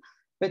session,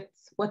 but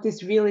what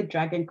is really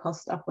dragging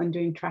cost up when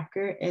doing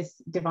tracker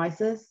is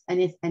devices and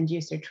it's end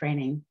user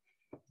training.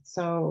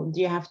 So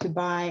do you have to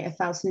buy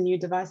 1,000 new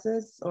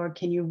devices, or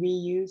can you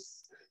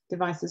reuse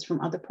devices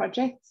from other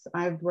projects?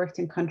 I've worked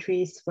in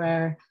countries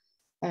where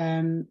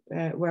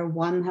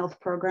one health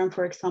program,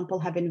 for example,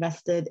 have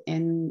invested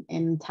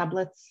in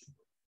tablets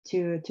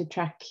to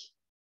track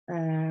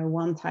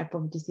one type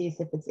of disease,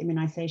 if it's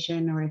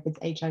immunization or if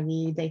it's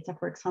HIV data,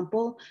 for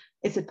example.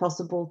 Is it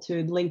possible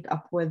to link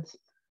up with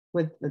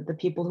the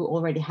people who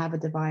already have a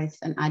device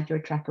and add your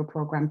tracker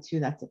program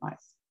to that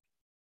device?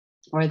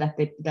 Or that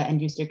the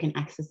end user can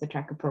access the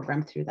tracker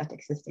program through that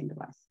existing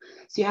device.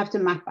 So you have to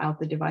map out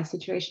the device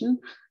situation.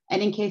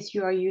 And in case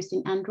you are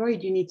using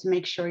Android, you need to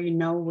make sure you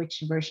know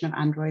which version of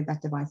Android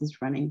that device is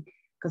running,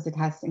 because it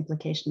has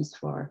implications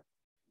for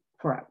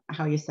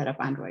how you set up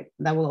Android.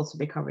 That will also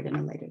be covered in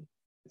a later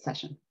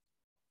session.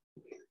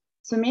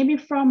 So maybe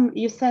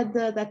you said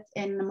that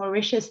in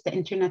Mauritius, the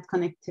internet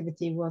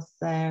connectivity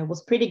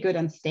was pretty good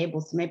and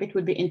stable. So maybe it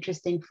would be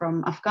interesting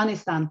from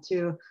Afghanistan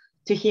to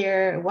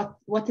hear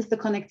what is the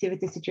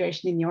connectivity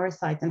situation in your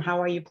site and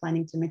how are you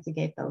planning to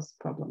mitigate those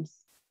problems?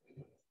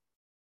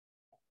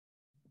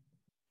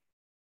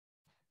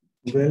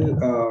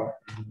 Well,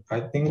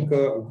 I think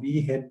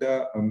we had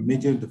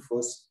measured the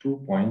first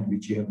 2 points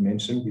which you have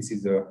mentioned.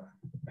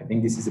 I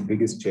think this is the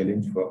biggest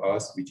challenge for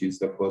us, which is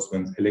the first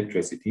one,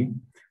 electricity.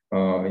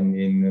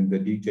 In the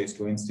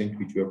DHIS2 instance,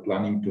 which we are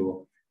planning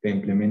to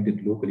implement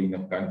it locally in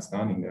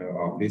Afghanistan in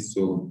our office.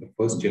 So the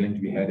first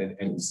challenge we had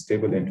is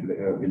stable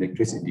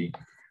electricity.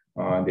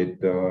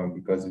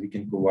 because we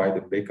can provide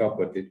a backup,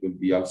 but it will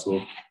be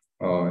also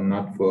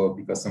not for,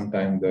 because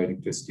sometimes the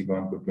electricity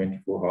gone for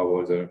 24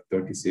 hours or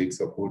 36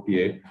 or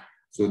 48.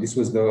 So this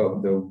was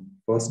the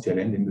first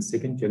challenge. And the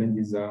second challenge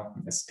is a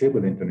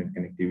stable internet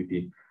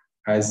connectivity.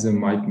 As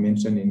Mike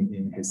mentioned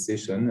in his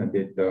session, that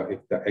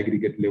if the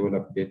aggregate level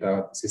of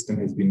data system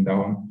has been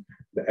down,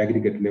 the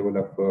aggregate level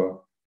of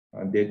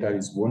data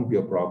won't be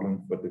a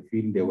problem for the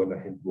field level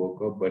health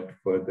worker, but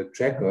for the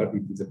tracker,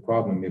 it is a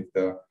problem if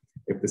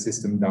the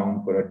system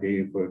down for a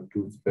day, for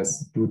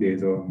 2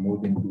 days or more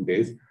than 2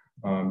 days,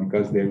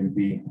 because there will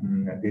be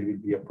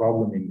a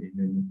problem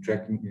in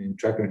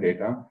tracker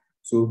data.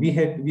 So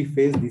we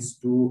faced these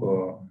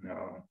two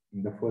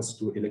in the first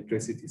two: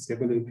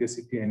 stable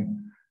electricity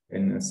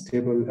and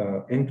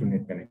stable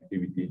internet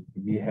connectivity.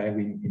 We have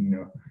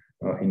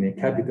in a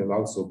capital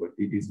also, but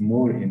it is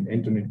more in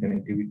internet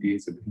connectivity.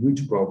 It's a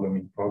huge problem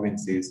in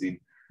provinces,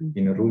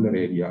 in a rural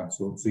area.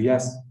 So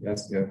yes.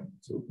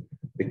 So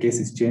the case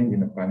is changed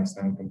in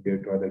Afghanistan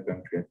compared to other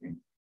countries, I think.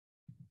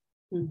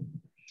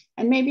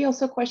 And maybe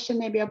also a question,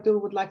 maybe Abdul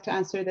would like to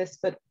answer this,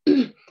 but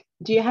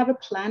do you have a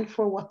plan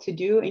for what to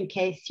do in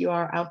case you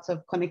are out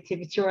of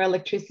connectivity or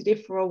electricity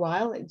for a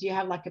while? Do you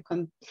have like a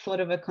sort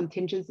of a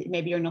contingency?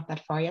 Maybe you're not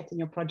that far yet in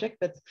your project,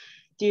 but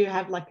do you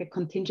have like a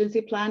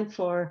contingency plan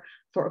for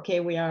okay,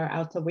 we are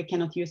out of, we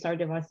cannot use our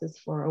devices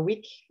for a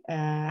week?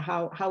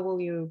 How will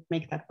you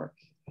make that work?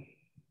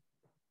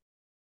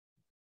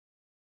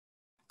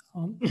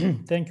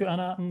 Thank you,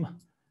 Anna.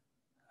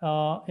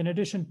 In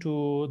addition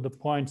to the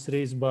points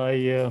raised by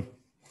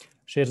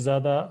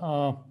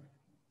Sherzada,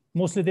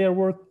 mostly their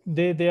work,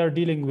 they are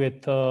dealing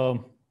with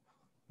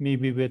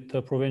maybe with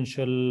the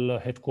provincial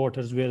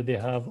headquarters where they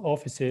have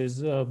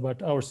offices,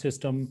 but our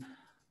system,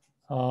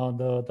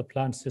 the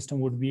plant system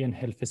would be in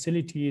health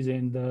facilities,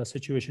 and the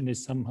situation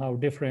is somehow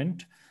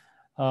different.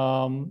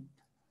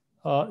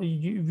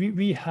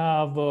 We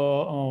have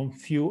a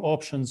few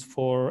options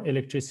for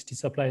electricity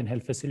supply in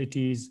health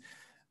facilities.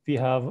 We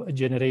have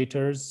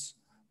generators,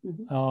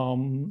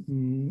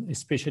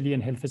 especially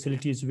in health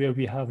facilities where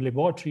we have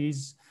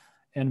laboratories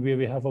and where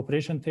we have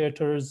operation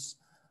theaters.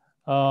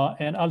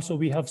 And also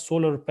we have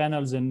solar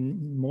panels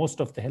in most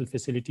of the health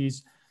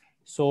facilities.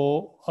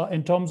 So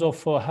in terms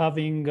of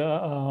having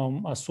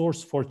a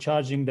source for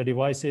charging the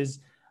devices,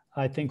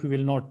 I think we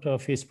will not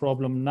face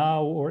problem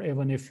now, or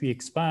even if we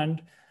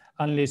expand,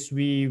 unless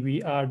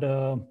we add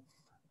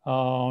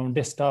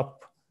desktop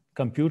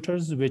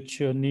computers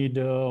which need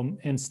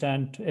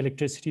instant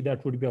electricity.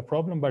 That would be a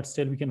problem, but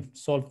still we can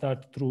solve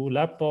that through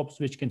laptops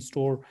which can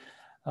store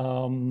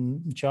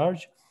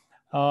charge.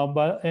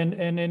 But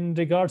in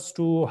regards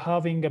to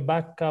having a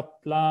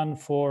backup plan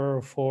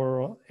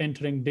for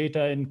entering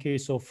data in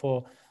case of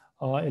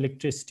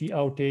electricity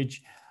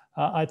outage,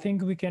 I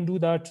think we can do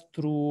that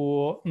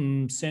through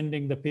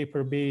sending the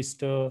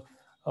paper-based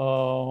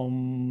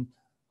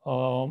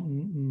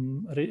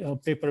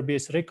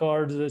paper-based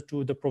records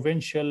to the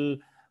provincial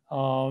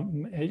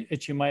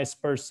HMIS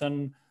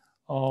person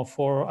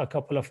for a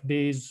couple of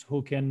days,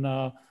 who can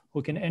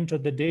enter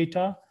the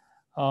data.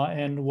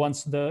 And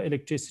once the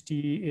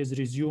electricity is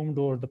resumed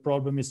or the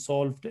problem is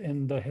solved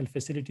in the health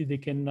facility, they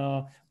can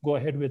go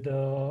ahead with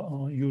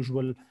the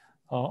usual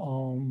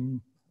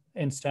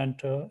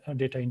instant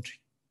data entry.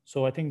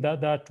 So I think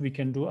that we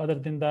can do. Other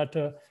than that,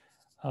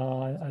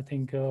 I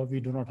think we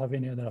do not have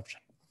any other option.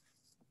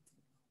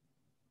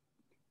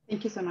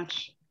 Thank you so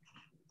much.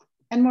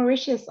 And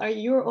Mauritius, are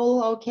you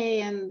all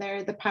okay? And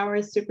there, the power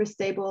is super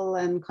stable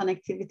and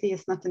connectivity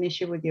is not an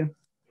issue with you?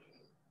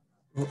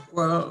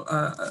 Well,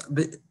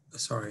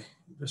 sorry,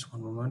 just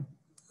one moment.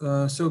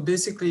 So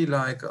basically,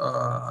 like,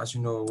 as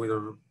you know,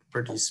 we're a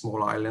pretty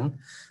small island,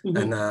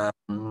 and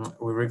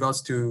with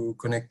regards to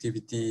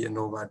connectivity and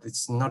all that,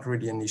 it's not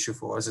really an issue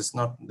for us. It's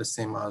not the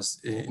same as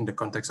in the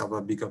context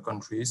of bigger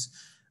countries.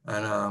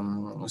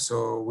 And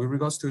so with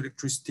regards to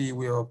electricity,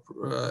 we are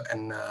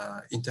and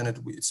internet,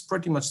 it's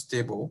pretty much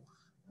stable.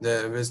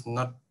 There has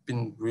not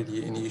been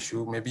really any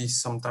issue. Maybe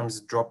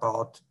sometimes drop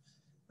out,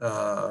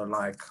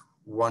 like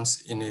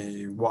once in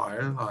a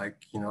while,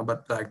 like, you know,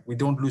 but like we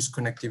don't lose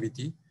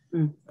connectivity.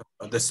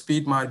 The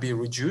speed might be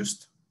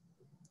reduced.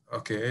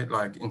 Okay,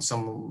 like in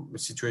some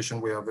situation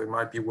where they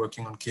might be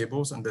working on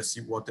cables and the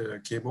seawater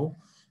cable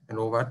and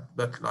all that,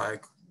 but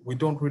like we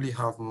don't really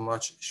have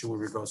much issue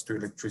with regards to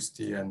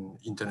electricity and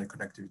internet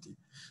connectivity.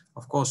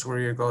 Of course, with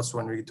regards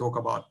when we talk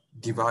about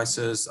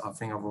devices, I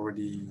think I've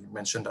already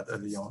mentioned that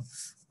early on.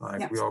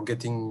 Like we are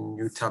getting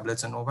new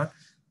tablets and all that,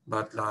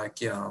 but like,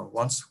 yeah,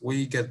 once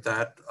we get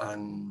that,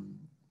 and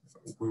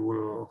we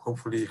will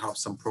hopefully have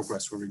some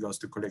progress with regards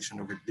to collection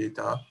of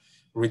data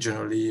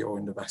regionally or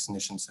in the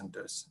vaccination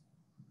centers.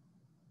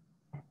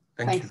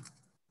 Thank you.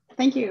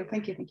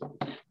 Thank you.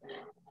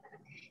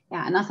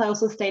 Yeah, and as I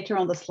also stated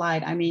on the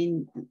slide, I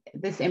mean,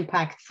 this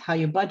impacts how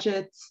you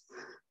budget,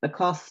 the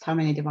cost, how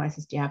many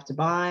devices do you have to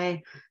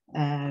buy,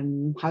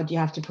 how do you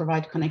have to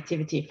provide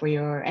connectivity for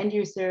your end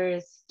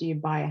users? Do you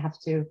have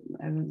to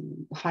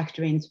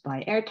factor in to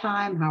buy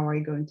airtime? How are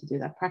you going to do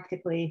that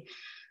practically?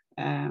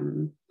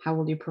 How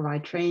will you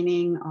provide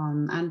training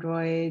on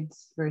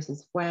Androids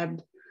versus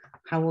web?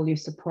 How will you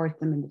support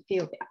them in the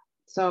field? Yeah.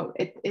 So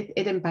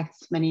it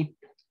impacts many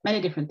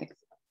different things.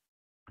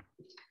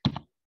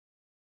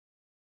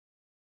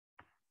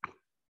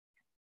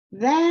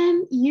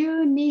 Then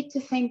you need to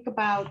think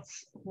about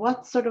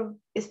what sort of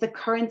is the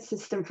current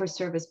system for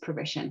service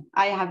provision.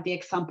 I have the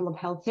example of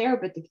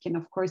healthcare, but it can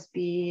of course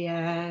be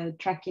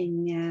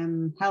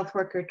tracking health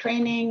worker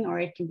training, or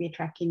it can be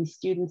tracking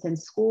students in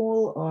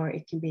school, or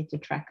it can be to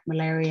track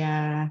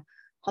malaria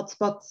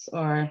hotspots,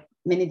 or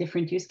many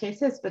different use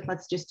cases, but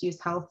let's just use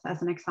health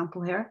as an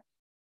example here.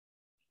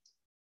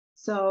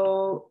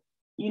 So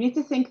you need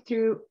to think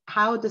through,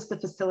 how does the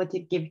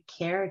facility give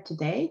care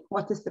today?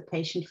 What is the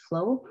patient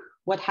flow?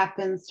 What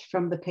happens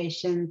from the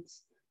patient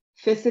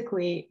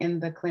physically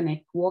in the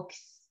clinic,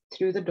 walks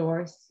through the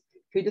doors?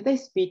 Who do they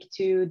speak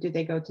to? Do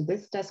they go to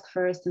this desk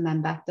first and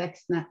then that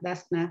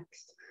desk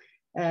next?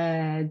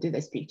 Do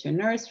they speak to a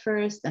nurse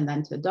first and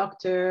then to a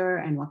doctor?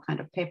 And what kind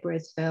of paper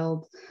is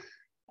filled?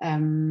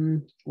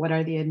 What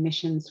are the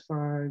admissions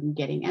for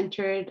getting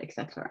entered,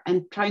 etc.?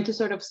 And trying to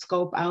sort of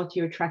scope out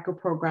your tracker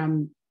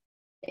program.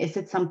 Is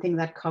it something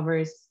that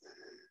covers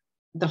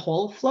the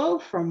whole flow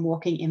from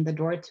walking in the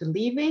door to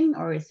leaving,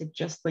 or is it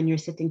just when you're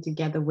sitting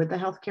together with the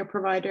healthcare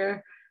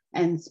provider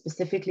and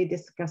specifically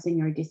discussing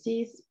your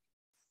disease?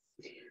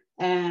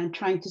 And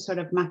trying to sort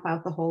of map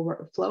out the whole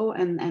workflow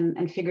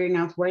and figuring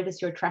out, where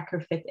does your tracker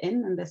fit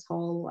in this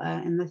whole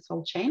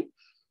chain.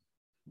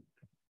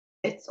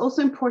 It's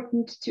also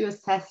important to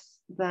assess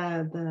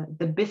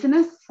the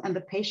business and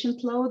the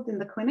patient load in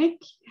the clinic.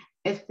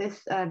 Is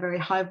this a very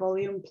high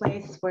volume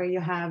place where you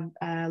have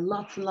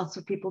lots and lots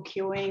of people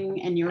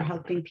queuing and you're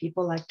helping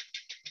people like,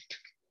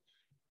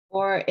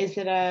 or is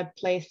it a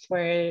place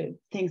where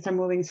things are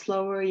moving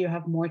slower, you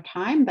have more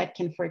time that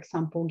can, for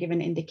example, give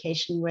an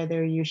indication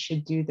whether you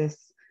should do this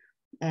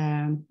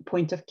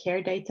point of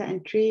care data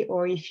entry,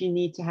 or if you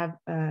need to have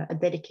a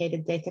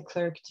dedicated data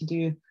clerk to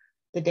do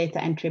the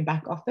data entry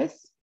back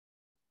office.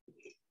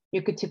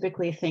 You could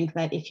typically think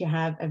that if you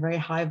have a very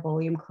high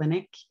volume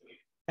clinic,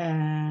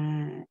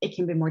 it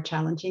can be more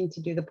challenging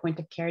to do the point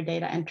of care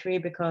data entry,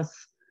 because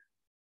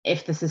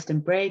if the system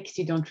breaks,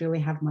 you don't really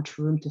have much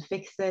room to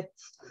fix it.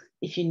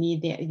 If you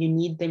need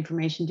the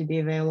information to be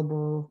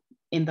available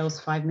in those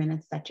 5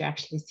 minutes that you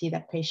actually see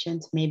that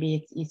patient, maybe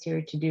it's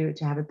easier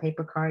to have a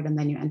paper card and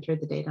then you enter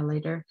the data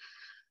later.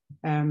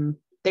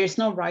 There's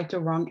no right or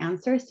wrong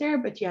answers there,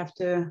 but you have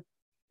to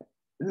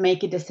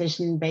make a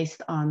decision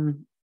based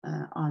on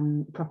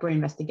proper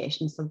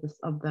investigations of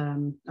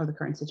the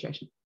current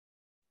situation.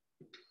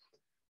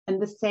 And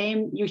the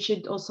same, you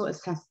should also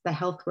assess the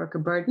health worker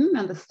burden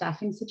and the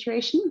staffing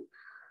situation.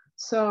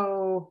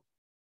 So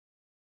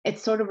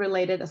it's sort of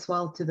related as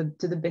well to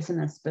the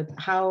business, but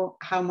how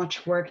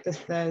much work does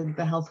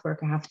the health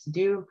worker have to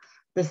do?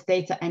 Does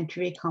data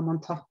entry come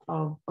on top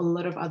of a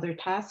lot of other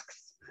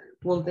tasks?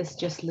 Will this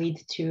just lead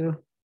to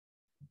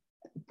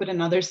put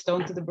another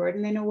stone to the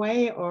burden in a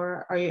way,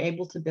 or are you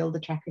able to build a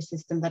tracker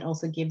system that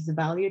also gives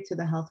value to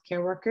the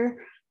healthcare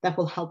worker that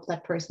will help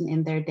that person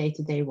in their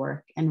day-to-day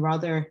work, and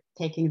rather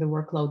taking the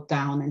workload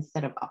down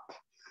instead of up?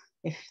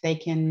 If they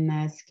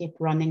can skip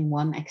running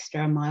 1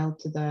 extra mile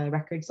to the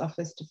records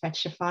office to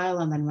fetch a file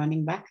and then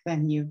running back,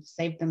 then you've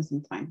saved them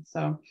some time.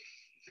 So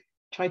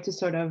try to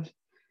sort of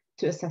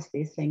to assess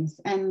these things,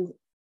 and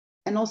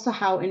also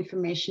how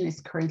information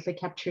is currently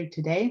captured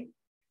today.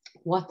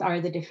 What are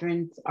the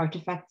different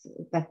artifacts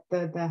that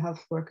the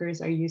health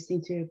workers are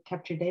using to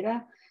capture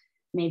data?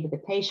 Maybe the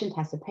patient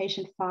has a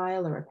patient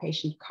file or a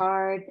patient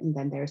card, and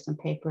then there's some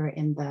paper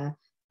in the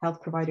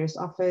health provider's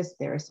office.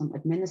 There are some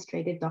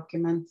administrative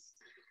documents.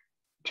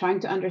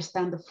 Trying to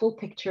understand the full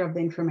picture of the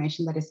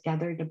information that is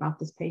gathered about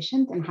this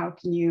patient, and how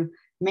can you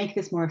make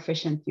this more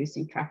efficient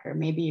using Tracker?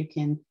 Maybe you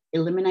can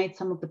eliminate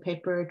some of the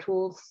paper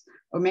tools,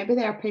 or maybe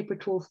there are paper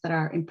tools that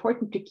are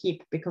important to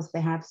keep because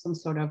they have some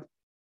sort of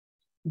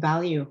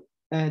value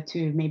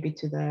to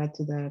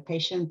the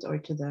patient or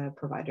to the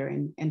provider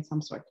in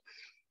some sort.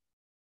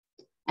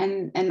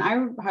 And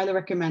I highly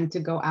recommend to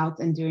go out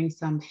and doing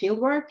some field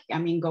work. I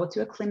mean, go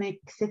to a clinic,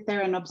 sit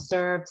there and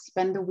observe,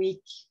 spend a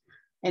week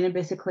in a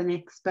busy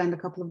clinic, spend a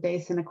couple of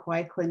days in a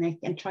quiet clinic,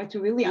 and try to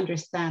really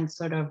understand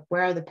sort of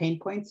where are the pain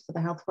points for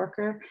the health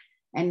worker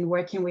and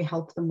where can we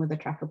help them with the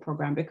tracker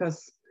program.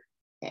 Because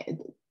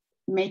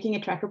making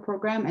a tracker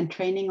program and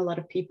training a lot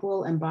of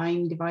people and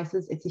buying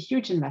devices, it's a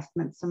huge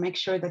investment. So make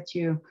sure that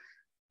you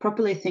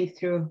properly think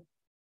through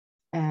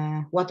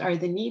what are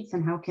the needs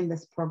and how can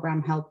this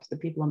program help the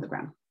people on the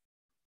ground.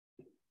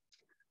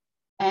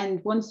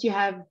 And once you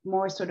have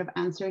more sort of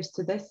answers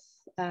to this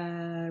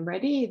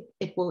ready,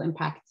 it will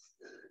impact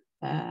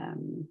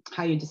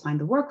how you design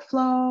the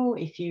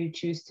workflow, if you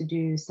choose to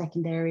do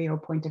secondary or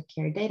point of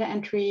care data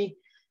entry,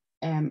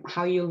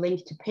 how you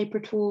link to paper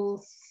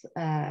tools,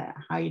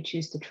 how you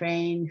choose to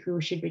train, who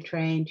should be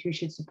trained, who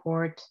should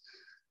support.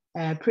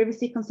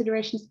 Privacy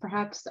considerations,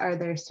 perhaps. Are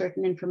there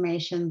certain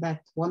information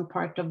that one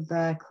part of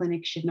the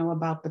clinic should know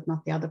about, but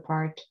not the other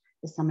part?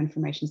 Is some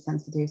information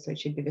sensitive, so it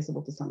should be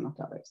visible to some, not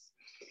to others?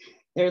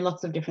 there are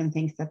lots of different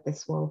things that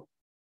this will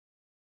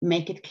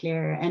make it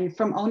clearer. And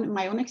from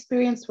my own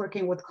experience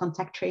working with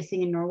contact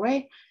tracing in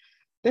Norway,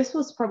 this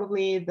was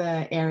probably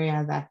the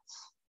area that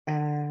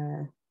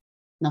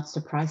not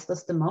surprised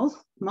us the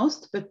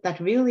most, but that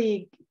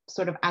really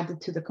sort of added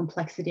to the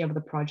complexity of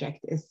the project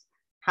is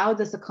how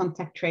does a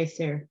contact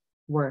tracer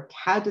work?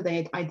 How do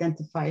they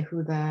identify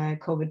who the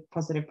COVID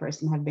positive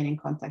person have been in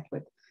contact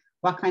with?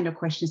 What kind of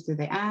questions do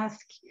they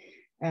ask?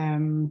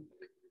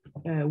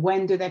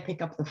 When do they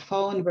pick up the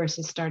phone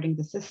versus starting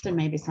the system?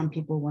 Maybe some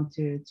people want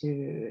to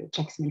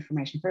check some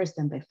information first,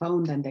 then they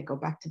phone, then they go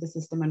back to the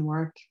system and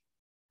work.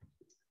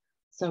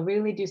 So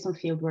really do some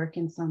field work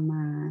and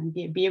some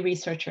be a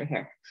researcher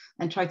here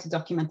and try to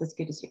document as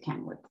good as you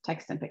can with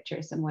text and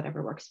pictures and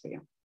whatever works for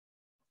you.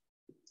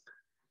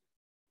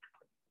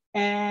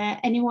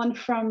 Anyone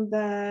from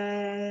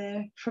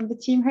the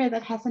team here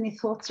that has any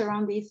thoughts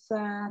around these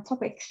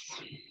topics?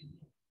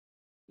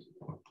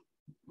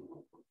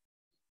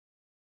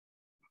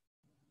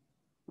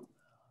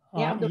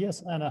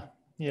 Yes, Anna.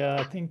 Yeah,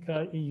 I think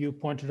you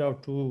pointed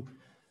out two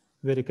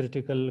very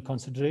critical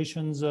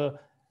considerations.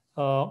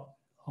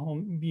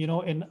 You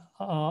know, in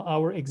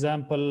our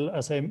example,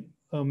 as I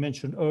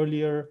mentioned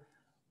earlier,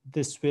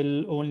 this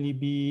will only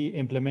be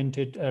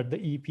implemented at the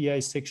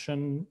API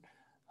section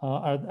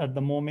at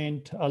the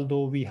moment,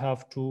 although we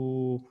have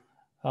to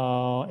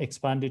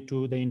expand it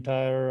to the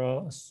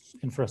entire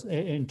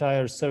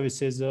entire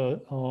services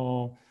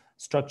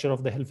structure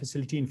of the health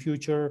facility in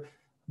future,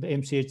 the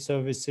MCH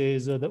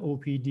services, the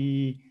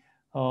OPD,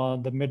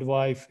 the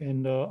midwife,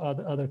 and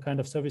other kind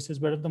of services.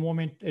 But at the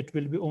moment, it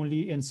will be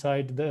only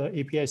inside the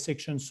API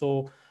section.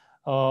 So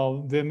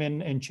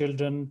women and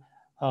children,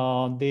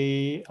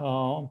 they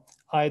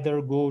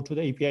either go to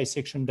the API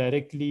section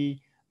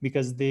directly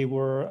because they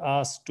were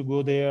asked to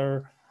go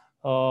there,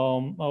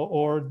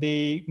 or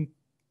they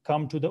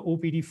come to the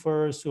OPD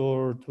first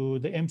or to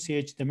the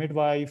MCH, the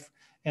midwife,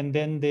 and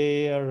then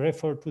they are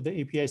referred to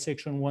the API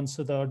section once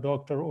the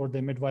doctor or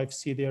the midwife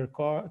see their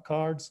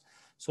cards.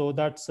 So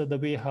that's the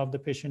way how the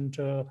patient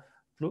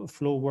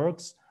flow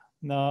works.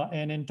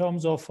 And in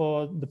terms of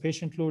the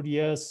patient load,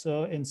 yes,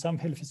 in some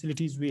health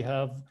facilities, we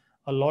have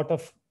a lot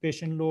of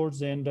patient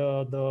loads, and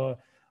the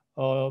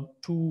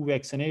two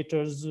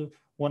vaccinators,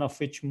 one of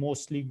which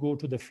mostly go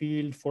to the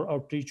field for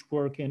outreach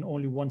work and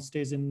only one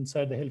stays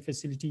inside the health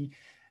facility.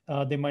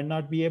 They might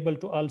not be able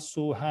to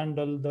also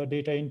handle the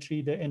data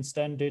entry, the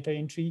instant data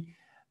entry.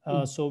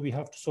 So we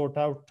have to sort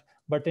out.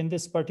 But in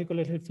this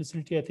particular health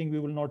facility, I think we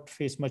will not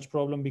face much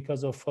problem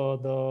because of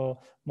the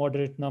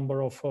moderate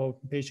number of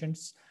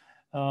patients.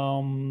 As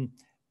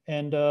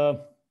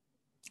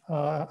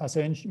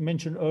I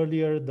mentioned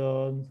earlier,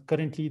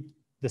 currently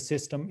the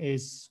system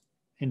is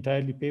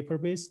entirely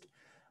paper-based.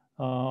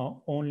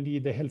 Only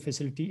the health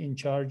facility in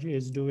charge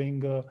is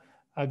doing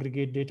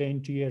aggregate data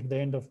entry at the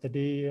end of the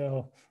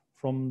day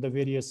from the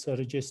various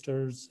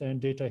registers and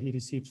data he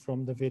receives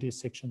from the various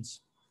sections.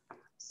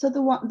 So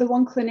the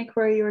one clinic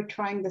where you're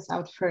trying this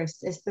out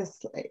first, is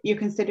this, you're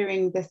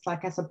considering this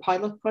like as a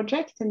pilot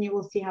project, and you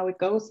will see how it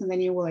goes and then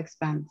you will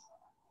expand?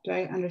 Do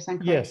I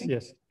understand correctly?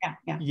 Yes.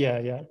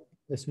 Yeah.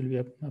 This will be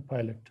a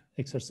pilot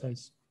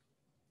exercise.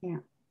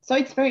 Yeah. So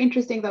it's very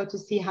interesting though to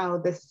see how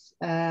this,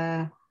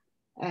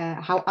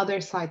 how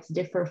other sites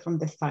differ from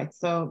this site.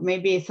 So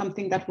maybe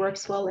something that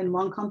works well in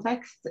one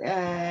context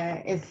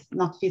is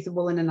not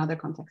feasible in another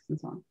context and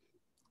so on.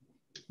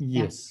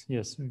 Yes,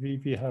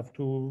 we have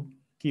to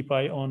keep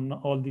eye on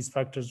all these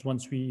factors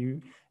once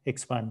we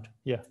expand.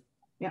 Yeah.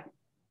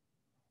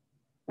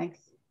 Thanks.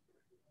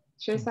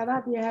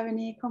 Shirzada, do you have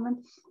any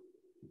comments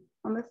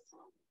on this?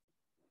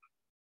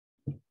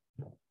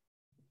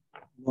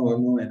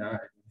 No, and I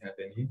don't have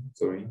any.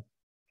 Sorry.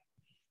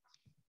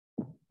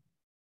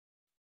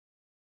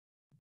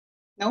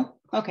 No.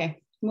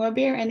 Okay.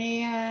 Moabir,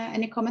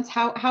 any comments?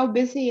 How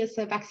busy is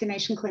a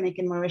vaccination clinic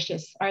in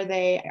Mauritius? Are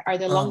there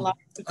long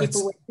lines of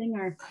people waiting,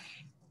 or?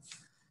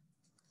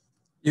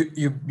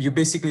 You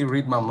basically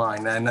read my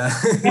mind, and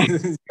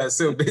yeah,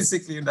 so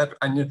basically that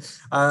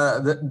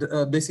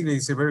basically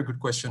it's a very good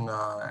question,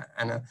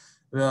 Anna.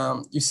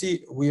 You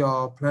see, we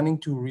are planning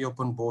to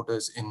reopen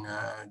borders in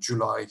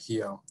July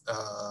here,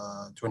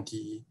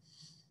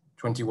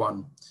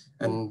 2021,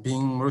 and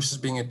Mauritius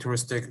being a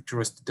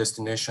tourist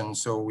destination,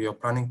 so we are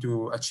planning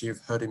to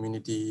achieve herd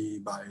immunity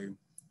by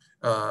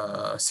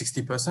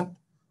 60%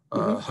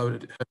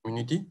 herd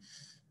immunity.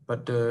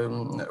 But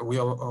we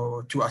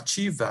are to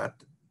achieve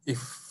that.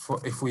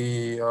 If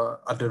we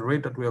at the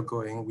rate that we are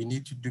going, we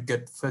need to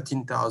get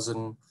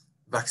 13,000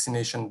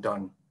 vaccination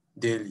done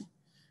daily.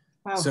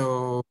 Wow.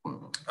 So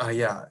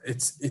yeah,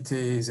 it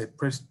is a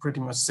pretty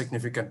much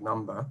significant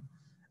number,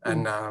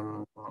 and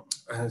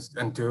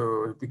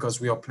because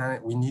we are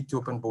planning, we need to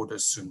open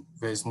borders soon.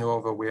 There's no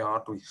other way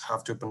out. We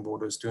have to open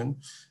borders soon,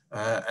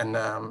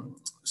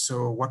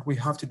 so what we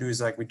have to do is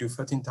like we do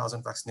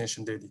 13,000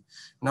 vaccination daily.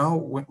 Now,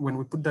 when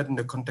we put that in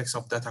the context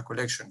of data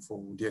collection for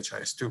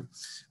DHIS2,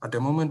 at the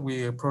moment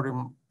we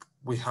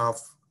have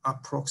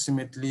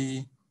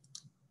approximately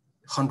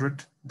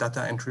 100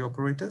 data entry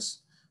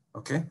operators,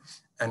 okay,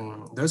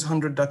 And those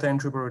 100 data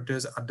entry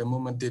operators at the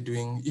moment, they're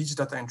doing, each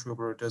data entry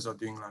operators are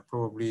doing like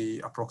probably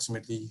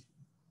approximately,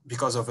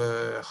 because of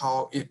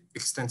how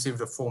extensive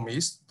the form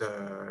is,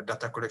 the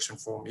data collection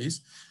form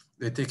is,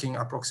 they're taking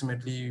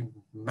approximately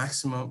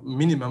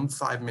minimum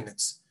 5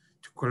 minutes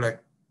to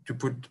collect, to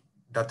put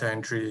data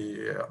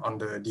entry on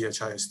the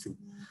DHIS2.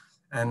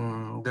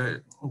 And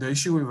the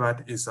issue with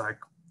that is like,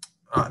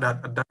 at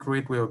that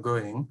rate we are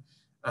going,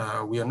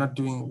 we are not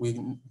doing, we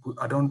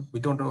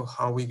don't know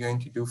how we're going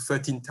to do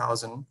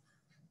 13,000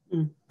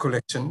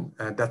 collection,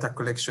 data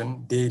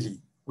collection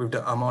daily with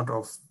the amount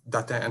of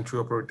data entry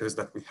operators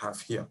that we have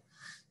here.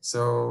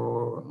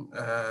 So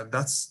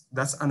that's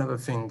another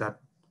thing that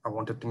I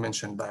wanted to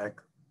mention,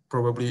 like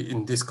probably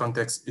in this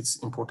context, it's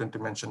important to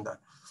mention that.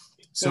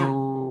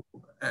 So,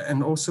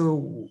 and also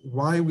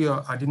why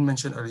I didn't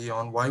mention early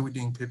on, why we're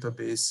doing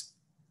paper-based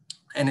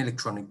and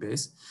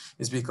electronic-based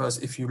is because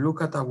if you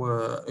look at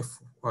our,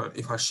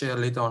 if I share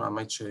later on, I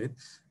might share it,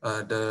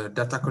 the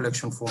data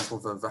collection form for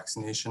the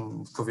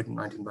vaccination,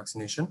 COVID-19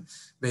 vaccination,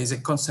 there is a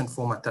consent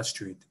form attached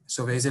to it.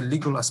 So there is a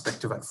legal aspect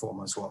to that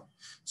form as well.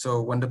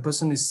 So when the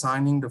person is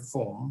signing the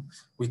form,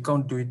 we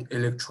can't do it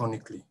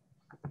electronically.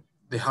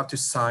 They have to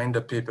sign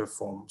the paper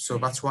form. So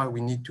that's why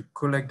we need to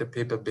collect the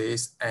paper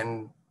base,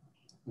 and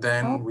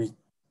then we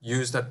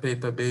use that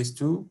paper base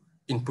to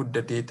input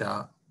the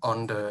data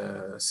on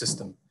the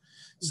system.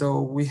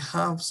 So we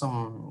have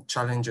some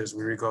challenges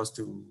with regards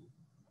to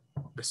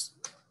this,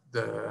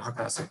 how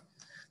can I say,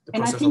 the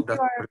process of data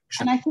collection.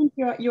 And I think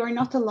you are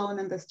not alone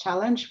in this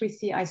challenge.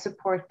 I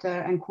support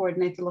and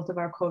coordinate a lot of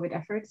our COVID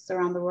efforts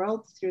around the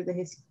world through the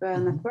HISP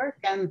network,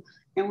 and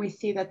we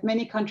see that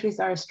many countries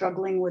are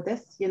struggling with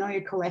this. You know,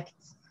 you collect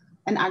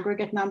an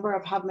aggregate number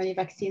of how many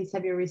vaccines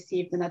have you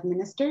received and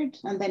administered,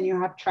 and then you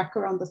have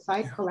tracker on the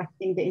side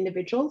collecting the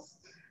individuals.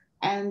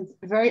 And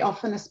very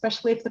often,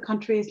 especially if the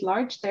country is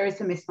large, there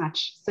is a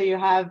mismatch. So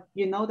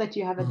you know that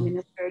you have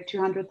administered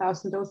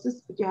 200,000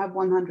 doses, but you have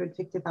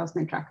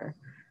 150,000 in tracker.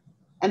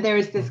 And there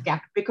is this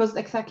gap, because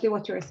exactly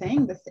what you're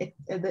saying,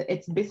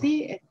 it's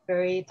busy,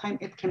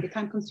 it can be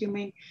time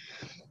consuming.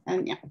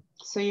 And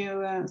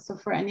so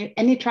for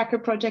any tracker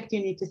project,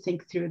 you need to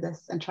think through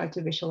this and try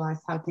to visualize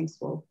how things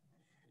will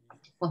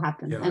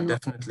happen. Yeah,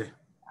 definitely.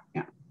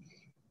 Yeah.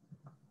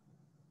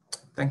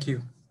 Thank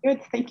you.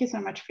 Good, thank you so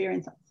much for your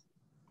insights.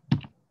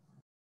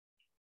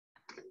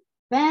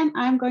 Then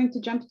I'm going to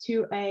jump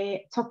to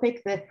a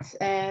topic that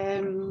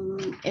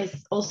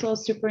is also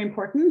super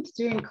important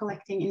during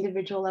collecting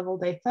individual level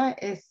data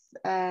is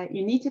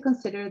you need to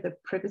consider the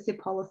privacy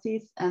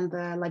policies and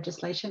the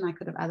legislation, I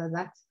could have added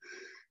that,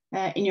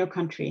 in your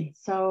country.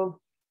 So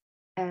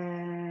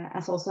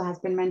as also has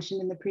been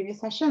mentioned in the previous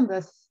session,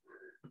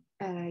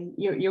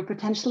 you're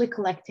potentially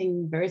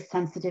collecting very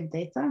sensitive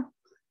data,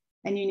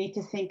 and you need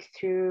to think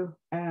through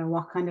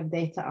what kind of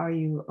data are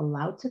you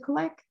allowed to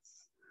collect.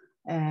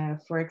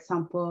 For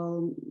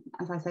example,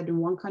 as I said, in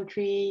one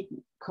country,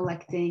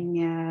 collecting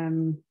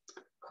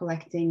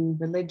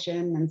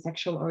religion and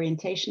sexual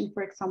orientation,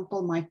 for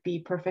example, might be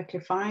perfectly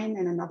fine.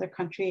 In another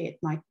country, it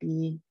might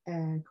be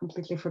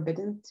completely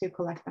forbidden to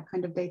collect that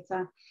kind of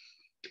data.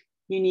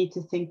 You need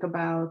to think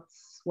about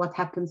what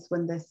happens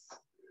when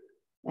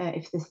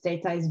if this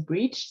data is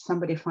breached,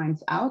 somebody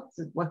finds out,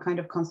 what kind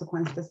of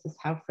consequence does this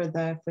have for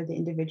the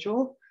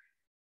individual?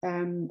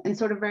 And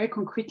sort of very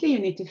concretely, you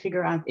need to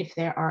figure out if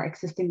there are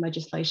existing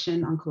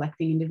legislation on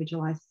collecting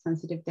individualized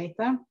sensitive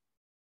data,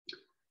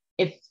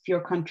 if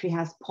your country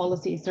has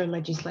policies or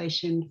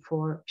legislation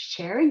for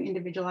sharing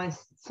individualized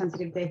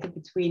sensitive data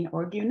between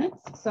org units.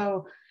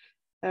 So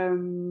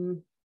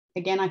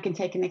again, I can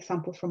take an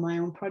example from my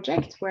own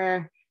project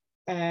where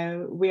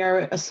we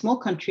are a small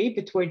country,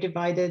 but we're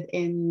divided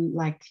in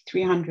like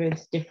 300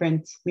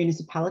 different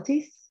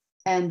municipalities.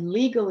 And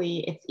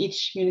legally,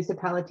 each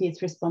municipality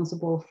is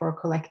responsible for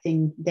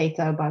collecting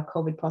data about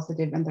COVID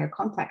positive and their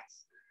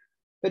contacts.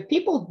 But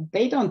people,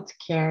 they don't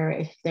care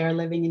if they're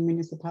living in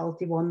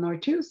municipality 1 or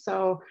 2.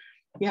 So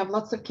you have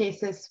lots of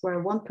cases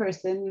where one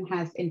person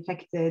has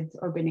infected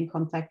or been in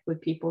contact with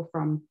people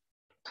from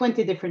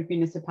 20 different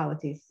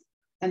municipalities,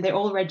 and they're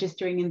all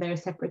registering in their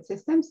separate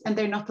systems, and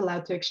they're not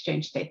allowed to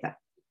exchange data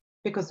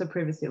because of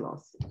privacy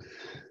laws.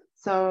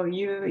 So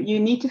you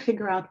need to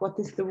figure out what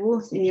is the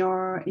rules in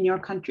your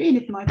country, and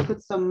it might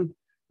put some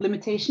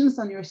limitations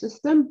on your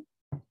system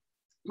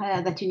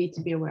that you need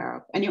to be aware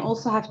of. And you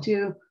also have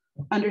to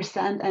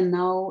understand and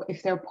know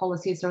if there are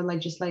policies or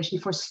legislation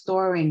for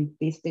storing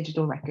these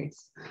digital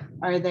records.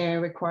 Are there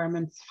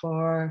requirements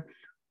for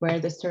where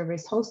the server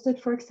is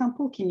hosted, for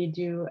example? Can you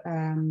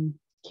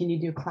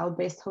do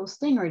cloud-based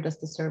hosting, or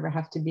does the server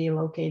have to be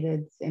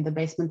located in the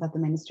basement at the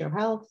Ministry of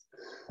Health?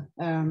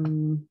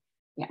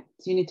 Yeah,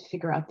 so you need to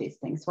figure out these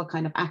things. What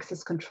kind of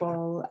access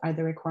control are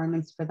the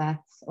requirements for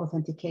that?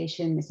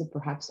 Authentication, is it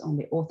perhaps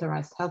only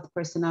authorized health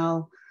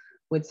personnel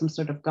with some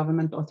sort of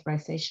government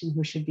authorization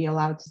who should be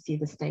allowed to see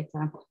this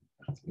data?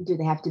 Do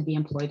they have to be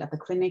employed at the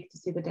clinic to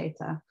see the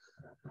data?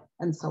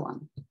 And so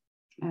on.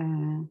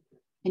 And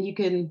you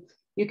can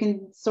you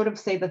can sort of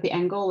say that the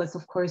end goal is,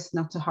 of course,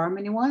 not to harm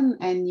anyone,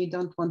 and you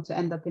don't want to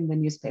end up in the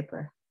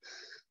newspaper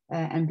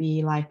and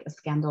be like a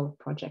scandal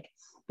project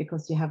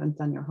because you haven't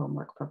done your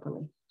homework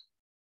properly.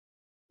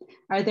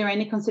 Are there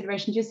any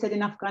considerations? You said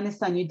in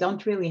Afghanistan you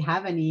don't really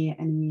have any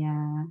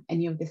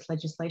of this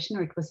legislation,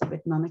 or it was a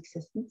bit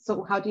non-existent.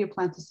 So how do you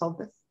plan to solve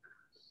this?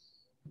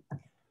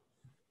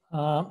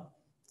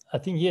 I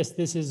think, yes,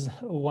 this is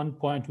one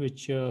point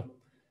which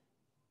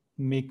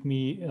make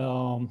me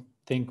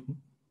think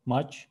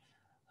much.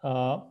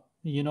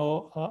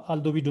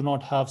 Although we do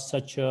not have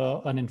such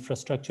an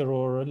infrastructure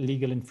or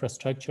legal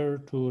infrastructure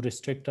to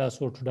restrict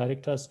us or to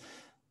direct us,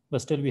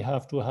 but still we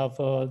have to have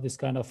this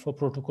kind of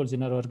protocols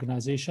in our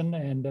organization,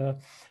 and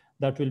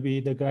that will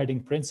be the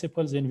guiding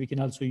principles. And we can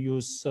also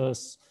use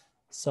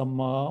some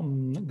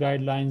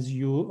guidelines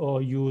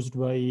used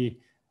by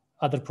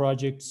other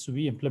projects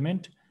we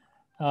implement.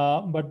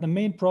 But the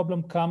main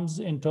problem comes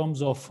in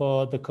terms of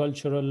the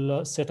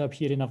cultural setup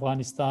here in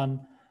Afghanistan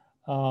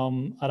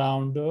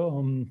around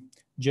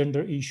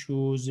gender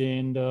issues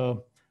and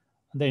the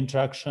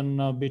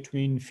interaction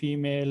between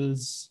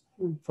females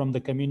from the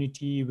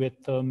community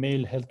with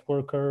male health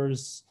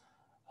workers,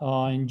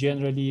 and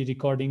generally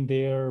recording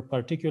their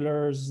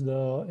particulars,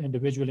 the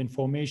individual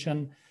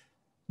information.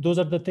 Those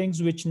are the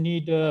things which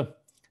need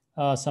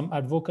some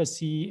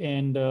advocacy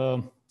and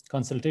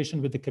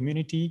consultation with the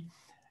community.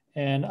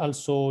 And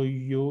also,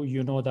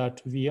 you know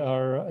that we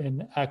are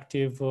in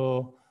active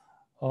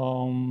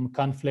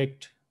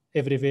conflict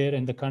everywhere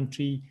in the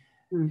country,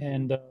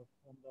 and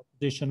from the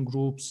opposition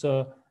groups,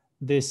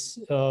 this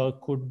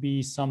could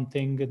be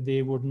something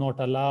they would not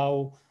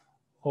allow,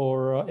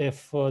 or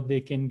if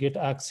they can get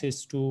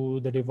access to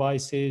the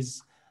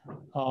devices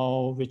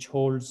which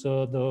holds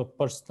the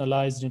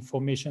personalized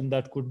information,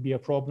 that could be a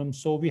problem.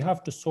 So we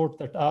have to sort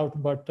that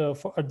out. But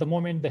at the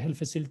moment, the health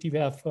facility we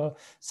have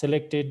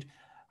selected,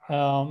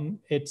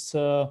 it's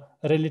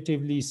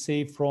relatively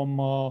safe from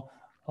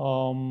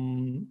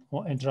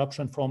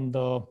interruption from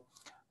the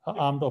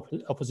armed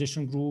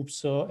opposition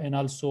groups, and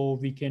also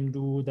we can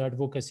do the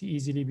advocacy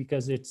easily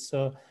because it's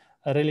a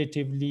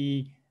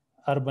relatively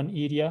urban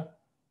area.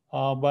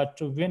 But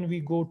when we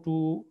go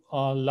to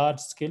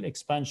large-scale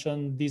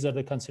expansion, these are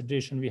the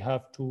considerations we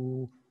have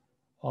to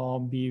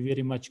be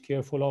very much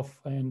careful of,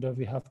 and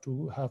we have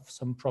to have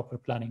some proper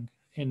planning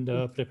in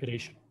the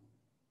preparation.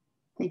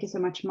 Thank you so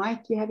much.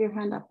 Mike, you have your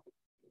hand up.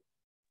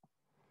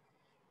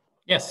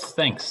 Yes,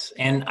 thanks.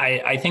 And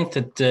I think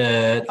that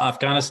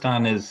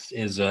Afghanistan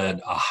is a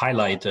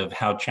highlight of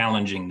how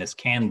challenging this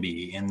can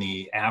be in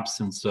the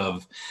absence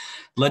of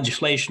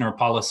legislation or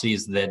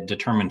policies that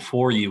determine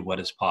for you what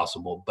is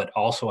possible, but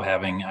also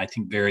having, I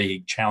think,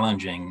 very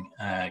challenging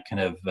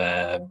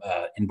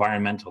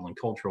environmental and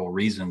cultural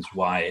reasons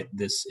why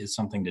this is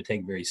something to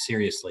take very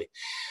seriously.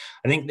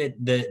 I think that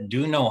the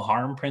do no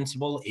harm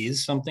principle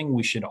is something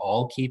we should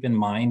all keep in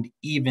mind,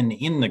 even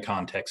in the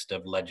context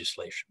of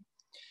legislation.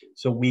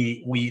 So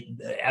we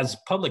as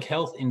public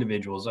health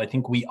individuals, I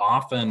think we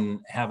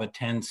often have a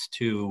tendency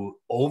to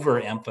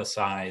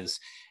overemphasize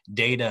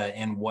data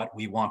and what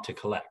we want to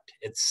collect.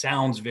 It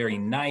sounds very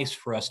nice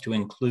for us to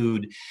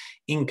include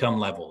income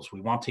levels.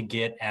 We want to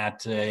get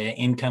at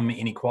income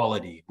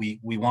inequality. We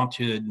want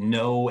to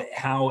know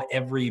how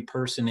every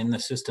person in the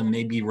system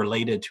may be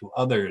related to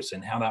others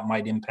and how that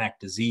might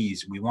impact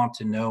disease. We want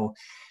to know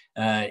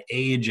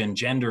age and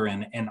gender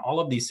and all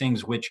of these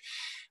things, which,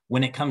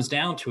 when it comes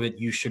down to it,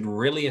 you should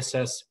really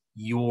assess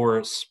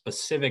your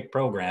specific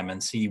program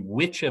and see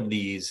which of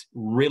these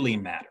really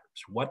matters.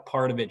 What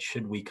part of it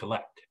should we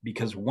collect?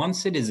 Because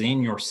once it is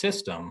in your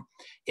system,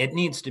 it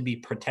needs to be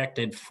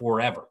protected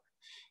forever.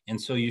 And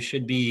so you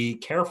should be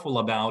careful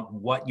about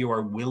what you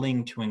are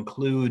willing to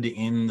include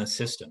in the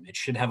system. It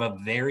should have a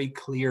very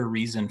clear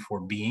reason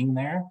for being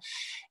there.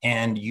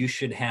 And you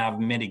should have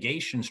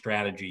mitigation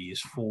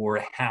strategies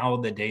for how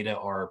the data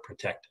are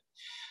protected.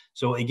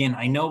 So again,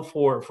 I know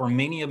for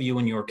many of you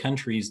in your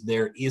countries,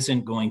 there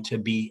isn't going to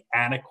be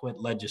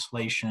adequate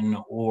legislation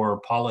or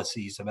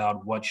policies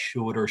about what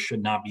should or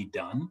should not be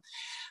done.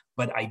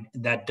 But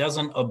that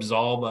doesn't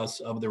absolve us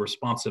of the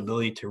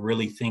responsibility to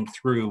really think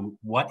through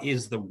what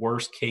is the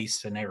worst case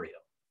scenario.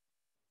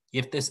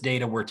 If this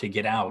data were to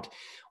get out,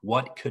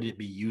 what could it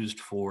be used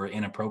for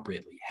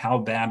inappropriately? How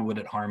bad would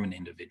it harm an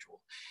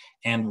individual?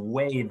 And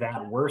weigh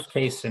that worst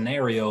case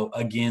scenario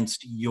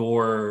against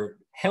your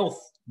health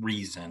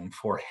reason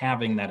for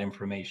having that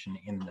information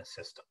in the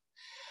system.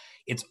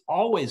 It's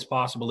always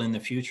possible in the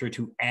future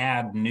to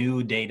add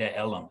new data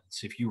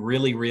elements. If you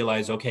really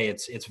realize, okay,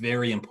 it's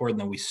very important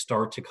that we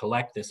start to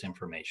collect this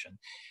information,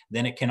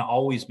 then it can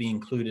always be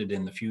included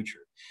in the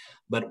future.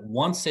 But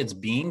once it's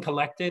being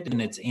collected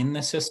and it's in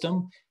the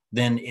system,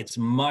 then it's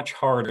much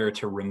harder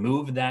to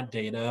remove that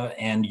data,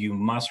 and you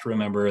must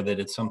remember that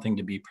it's something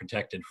to be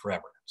protected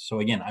forever. So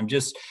again, I'm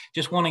just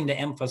wanting to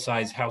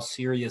emphasize how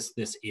serious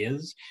this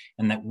is,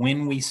 and that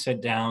when we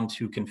sit down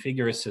to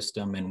configure a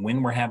system and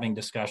when we're having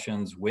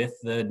discussions with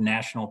the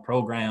national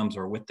programs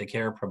or with the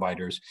care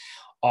providers,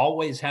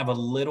 always have a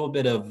little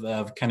bit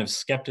of kind of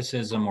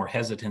skepticism or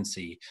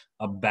hesitancy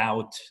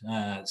about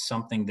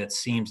something that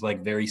seems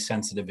like very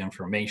sensitive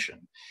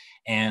information,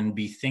 and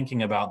be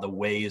thinking about the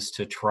ways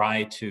to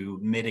try to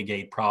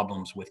mitigate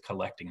problems with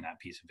collecting that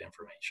piece of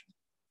information.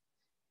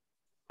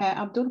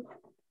 Abdul?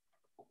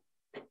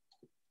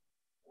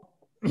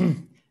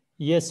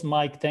 Yes,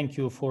 Mike, thank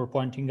you for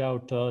pointing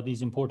out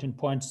these important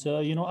points.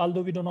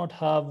 Although we do not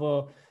have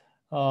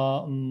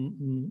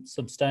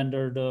some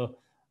standard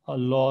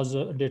laws,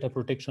 data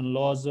protection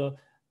laws,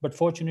 but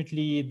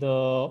fortunately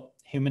the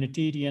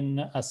humanitarian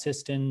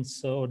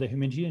assistance or the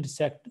humanitarian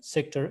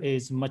sector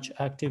is much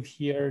active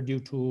here due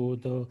to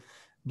the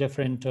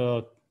different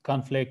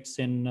conflicts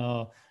in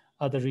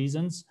other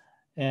regions.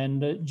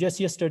 And just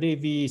yesterday,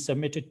 we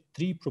submitted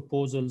 3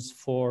 proposals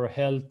for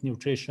health,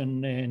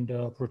 nutrition, and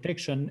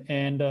protection.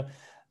 And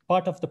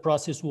part of the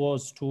process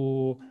was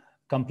to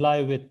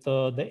comply with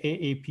the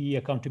AAP,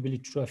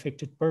 Accountability to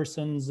Affected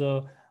Persons,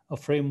 a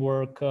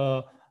framework,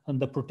 and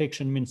the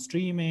protection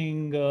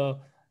mainstreaming,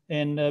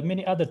 and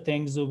many other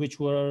things which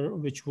were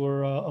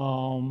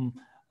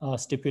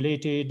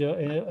stipulated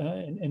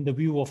in the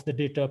view of the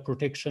data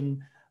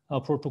protection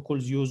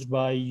protocols used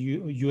by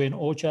UN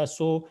OCHA.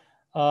 So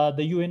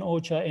the UN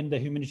OCHA and the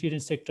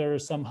humanitarian sector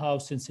somehow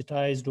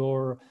sensitized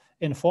or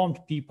informed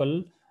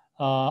people,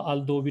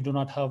 although we do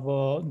not have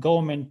a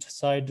government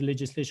side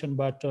legislation,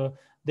 but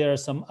there are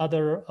some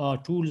other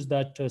tools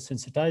that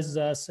sensitizes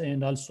us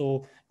and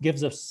also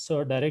gives us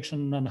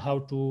direction on how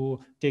to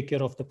take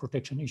care of the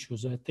protection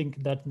issues. I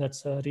think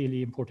that's a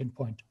really important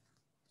point.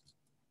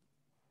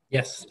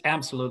 Yes,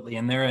 absolutely.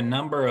 And there are a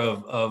number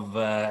of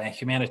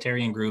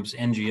humanitarian groups,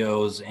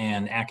 NGOs,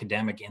 and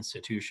academic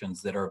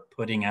institutions that are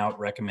putting out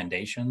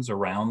recommendations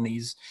around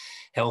these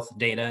health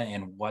data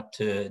and what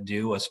to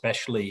do,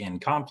 especially in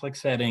conflict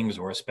settings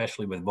or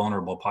especially with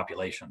vulnerable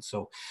populations.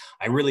 So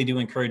I really do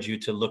encourage you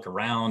to look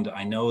around.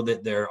 I know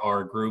that there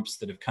are groups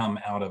that have come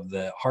out of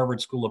the Harvard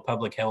School of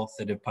Public Health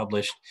that have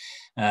published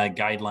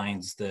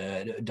guidelines.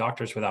 The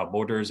Doctors Without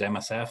Borders,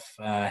 MSF,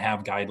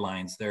 have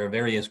guidelines. There are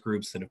various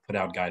groups that have put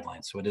out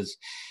guidelines. So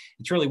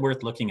it's really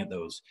worth looking at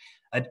those.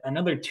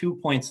 Another 2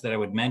 points that I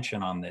would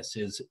mention on this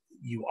is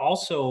you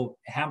also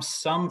have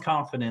some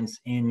confidence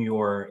in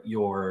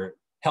your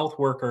health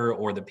worker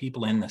or the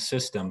people in the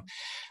system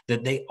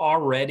that they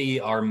already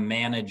are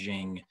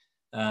managing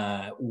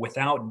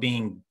without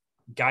being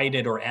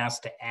guided or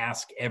asked to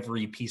ask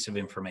every piece of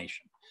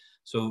information.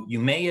 So you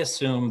may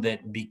assume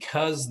that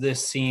because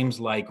this seems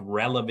like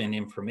relevant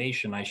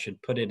information, I should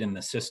put it in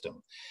the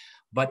system.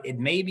 But it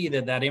may be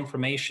that that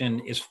information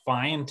is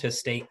fine to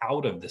stay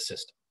out of the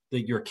system,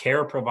 that your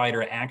care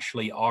provider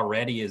actually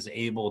already is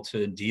able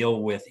to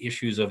deal with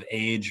issues of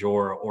age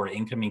or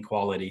income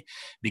inequality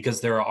because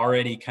there are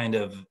already kind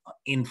of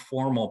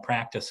informal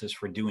practices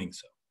for doing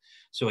so.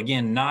 So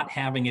again, not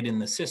having it in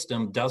the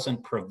system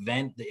doesn't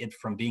prevent it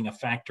from being a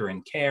factor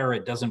in care.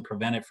 It doesn't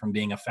prevent it from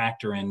being a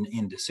factor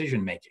in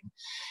decision-making.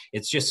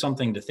 It's just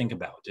something to think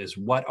about, is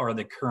what are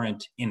the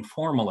current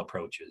informal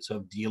approaches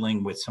of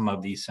dealing with some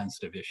of these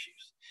sensitive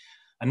issues.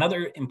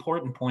 Another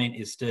important point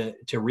is to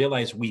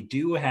realize we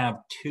do have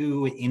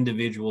 2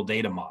 individual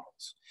data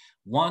models.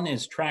 One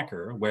is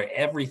Tracker, where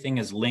everything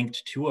is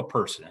linked to a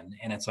person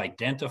and it's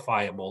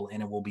identifiable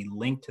and it will be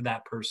linked to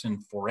that person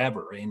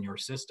forever in your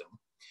system.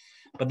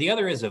 But the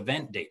other is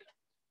event data,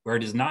 where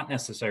it is not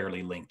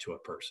necessarily linked to a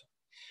person.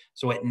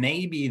 So it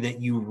may be that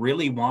you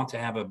really want to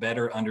have a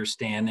better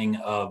understanding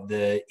of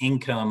the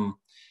income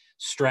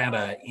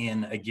strata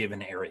in a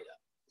given area.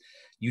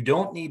 You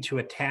don't need to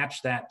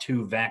attach that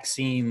to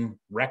vaccine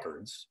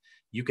records.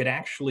 You could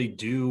actually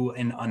do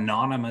an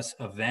anonymous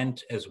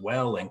event as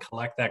well and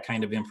collect that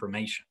kind of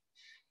information.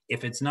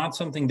 If it's not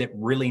something that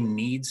really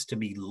needs to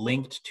be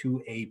linked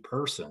to a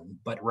person,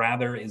 but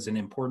rather is an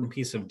important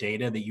piece of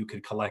data that you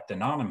could collect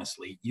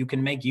anonymously, you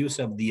can make use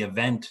of the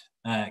event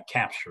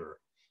capture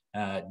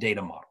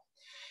data model.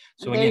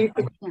 So again,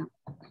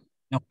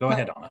 no, go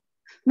ahead, Anna.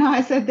 No,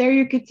 I said there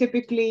you could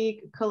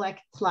typically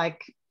collect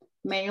like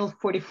male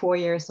 44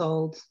 years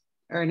old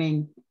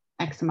earning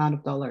X amount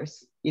of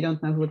dollars. You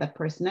don't know who that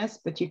person is,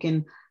 but you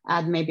can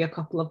add maybe a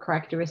couple of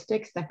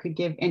characteristics that could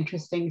give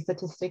interesting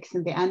statistics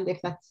in the end.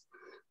 If that's,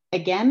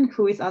 again,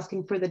 who is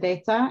asking for the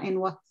data, in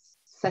what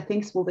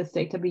settings will this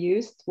data be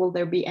used? Will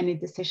there be any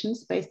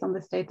decisions based on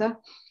this data?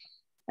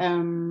 Yeah.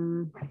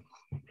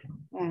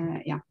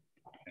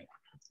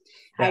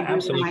 I agree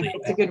absolutely. with Mike.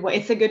 It's a good way.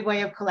 It's a good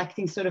way of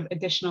collecting sort of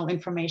additional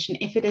information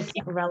if it is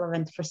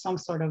relevant for some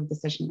sort of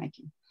decision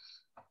making.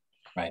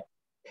 Right.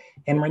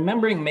 And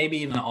remembering maybe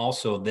even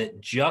also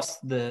that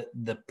just the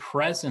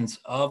presence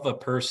of a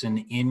person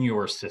in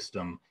your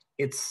system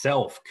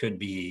itself could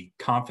be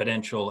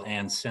confidential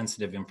and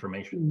sensitive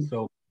information.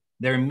 So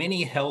there are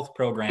many health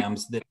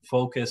programs that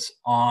focus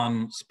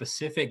on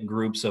specific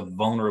groups of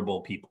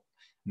vulnerable people.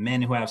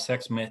 Men who have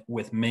sex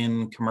with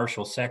men,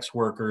 commercial sex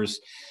workers,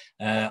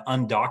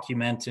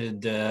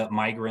 undocumented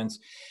migrants.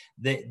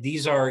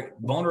 These are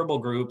vulnerable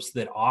groups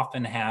that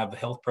often have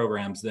health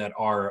programs that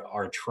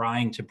are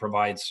trying to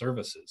provide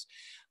services.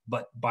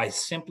 But by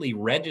simply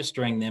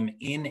registering them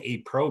in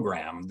a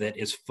program that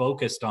is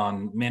focused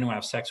on men who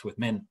have sex with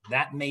men,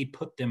 that may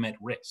put them at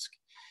risk.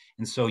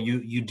 And so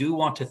you do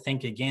want to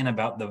think again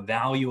about the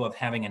value of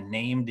having a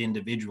named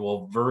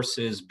individual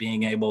versus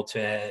being able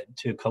to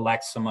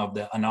collect some of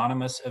the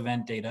anonymous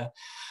event data.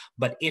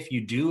 But if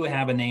you do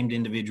have a named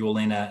individual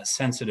in a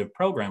sensitive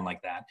program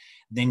like that,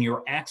 then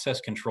your access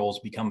controls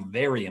become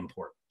very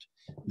important.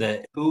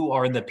 Who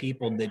are the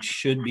people that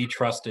should be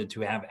trusted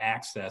to have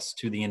access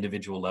to the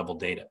individual level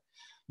data?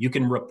 You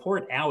can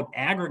report out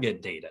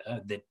aggregate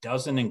data that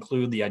doesn't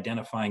include the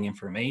identifying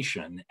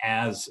information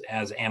as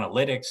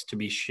analytics to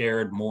be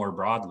shared more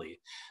broadly.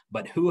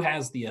 But who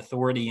has the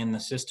authority in the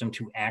system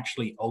to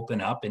actually open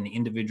up an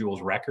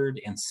individual's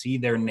record and see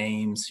their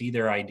name, see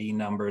their ID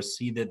numbers,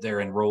 see that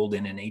they're enrolled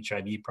in an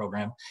HIV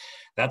program?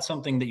 That's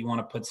something that you want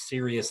to put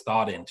serious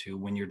thought into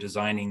when you're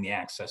designing the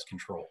access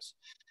controls.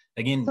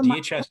 Again, so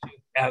DHIS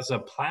as a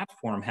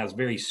platform has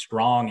very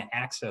strong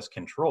access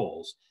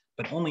controls,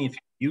 but only if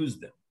you use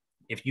them.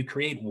 If you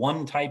create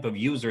one type of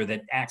user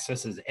that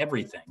accesses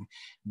everything,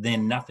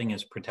 then nothing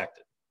is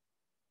protected.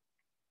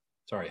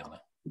 Sorry, Anna.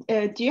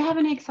 Do you have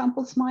any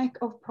examples, Mike,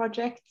 of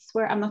projects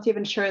where, I'm not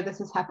even sure this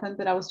has happened,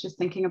 but I was just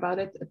thinking about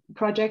it,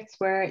 projects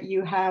where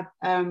you have,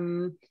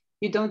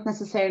 you don't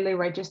necessarily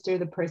register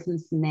the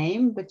person's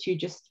name, but you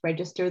just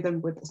register them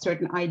with a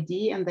certain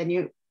ID, and then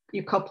you're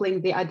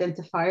coupling the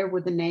identifier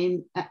with the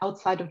name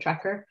outside of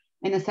Tracker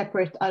in a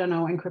separate, I don't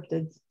know,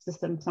 encrypted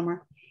system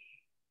somewhere?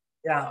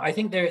 Yeah, I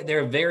think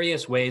there are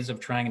various ways of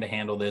trying to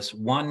handle this.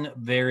 One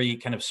very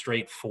kind of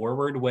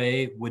straightforward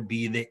way would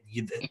be that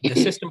the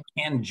system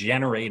can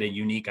generate a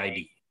unique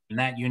ID. And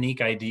that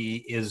unique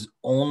ID is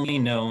only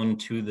known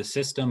to the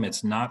system.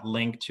 It's not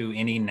linked to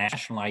any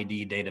national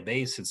ID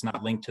database. It's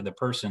not linked to the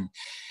person.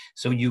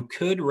 So you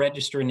could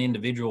register an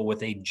individual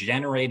with a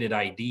generated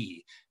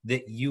ID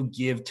that you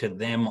give to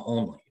them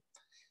only.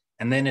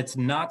 And then it's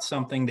not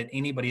something that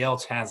anybody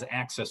else has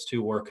access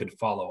to or could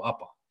follow up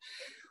on.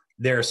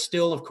 There are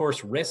still, of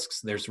course,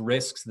 risks. There's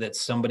risks that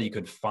somebody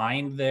could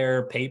find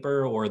their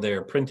paper or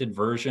their printed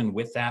version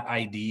with that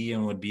ID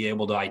and would be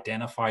able to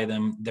identify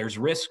them. There's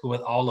risk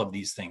with all of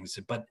these things.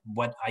 But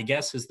what I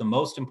guess is the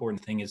most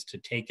important thing is to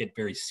take it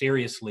very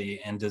seriously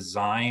and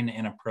design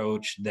an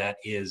approach that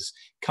is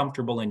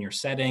comfortable in your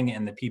setting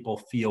and that people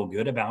feel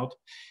good about.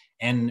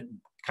 And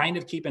kind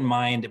of keep in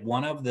mind,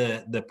 one of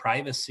the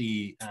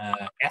privacy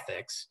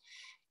ethics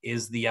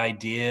is the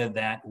idea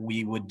that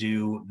we would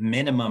do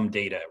minimum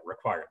data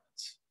requirements.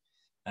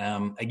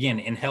 Again,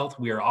 in health,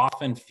 we are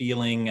often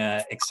feeling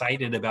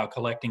excited about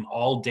collecting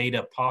all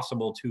data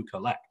possible to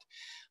collect.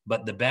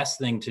 But the best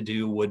thing to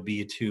do would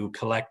be to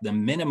collect the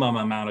minimum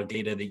amount of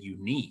data that you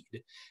need,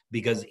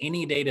 because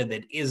any data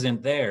that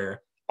isn't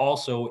there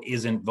also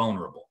isn't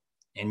vulnerable,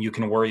 and you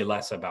can worry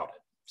less about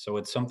it. So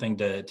it's something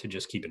to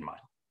just keep in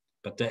mind.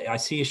 But I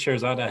see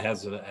Sherzada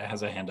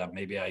has a hand up.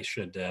 Maybe I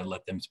should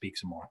let them speak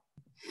some more.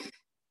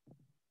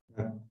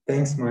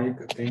 Thanks, Mike.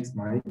 Thanks,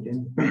 Mike.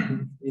 And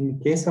in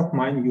case of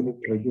mine, you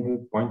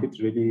have pointed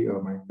really,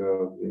 Mike,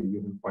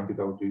 you have pointed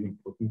out really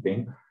important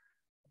thing.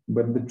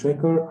 But the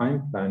tracker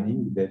I'm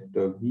planning that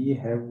we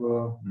have,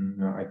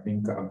 I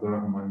think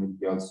Abdurrahman will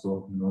be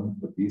also known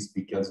for this,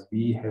 because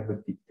we have a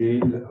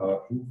detailed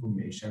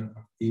information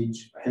of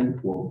each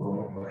health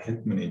worker or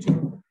health manager.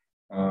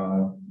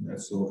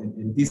 So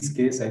in this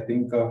case, I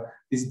think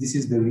this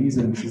is the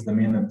reason, this is the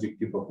main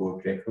objective of our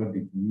tracker,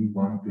 that we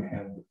want to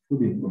have the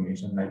full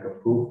information like a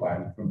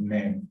profile from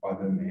name,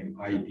 father name,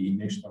 ID,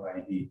 national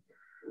ID,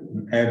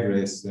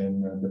 address,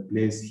 and the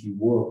place he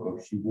work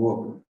or she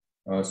work.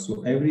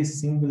 So every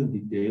single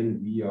detail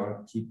we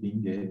are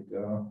keeping it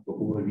for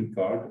our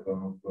record,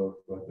 for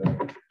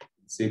the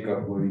sake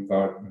of our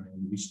record,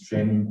 which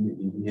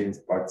training he has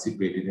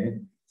participated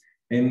in.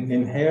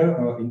 And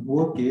here, in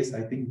our case,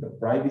 I think the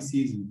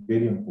privacy is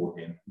very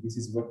important. This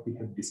is what we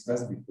have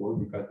discussed before,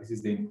 because this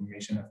is the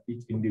information of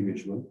each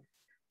individual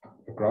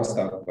across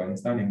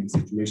Afghanistan, and the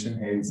situation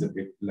here is a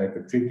bit like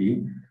a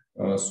tricky.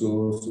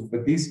 So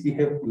for this, we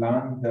have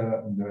planned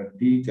the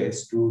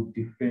DHIS to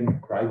different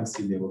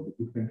privacy level,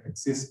 the different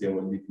access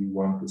level that we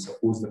want to.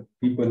 Suppose the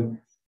people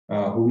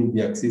who will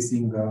be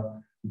accessing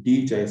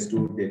DHIS to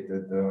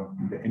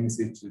the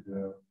MSH,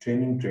 the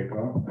training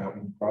tracker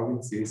in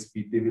provinces,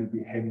 they will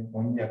be having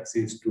only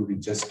access to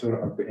register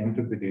or to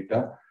enter the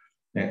data.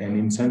 And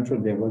in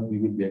central level, we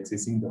will be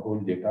accessing the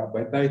whole data.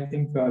 But I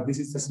think this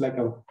is just like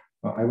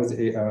I was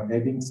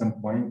adding some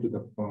point to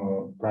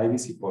the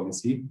privacy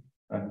policy.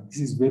 This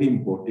is very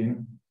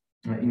important.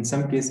 In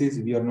some cases,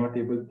 we are not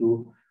able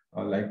to,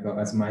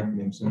 as Mike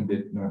mentioned,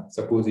 that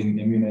supposing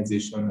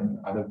immunization and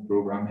other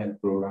program, health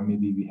program,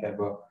 maybe we have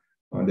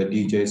the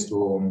DHIS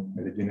to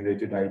the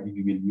generated ID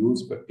we will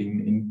use. But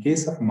in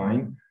case of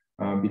mine,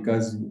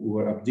 because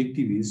our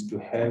objective is to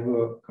have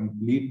a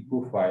complete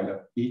profile of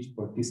each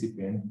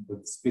participant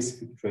with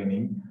specific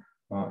training,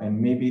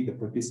 and maybe the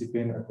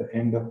participant at the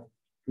end of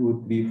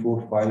 2, 3,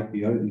 4, 5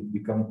 years, it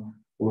become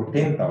over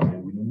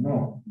 10,000, we don't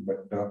know.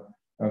 But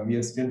we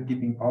are still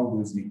keeping all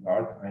those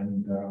records,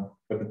 and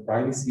for the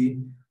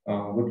privacy,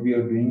 what we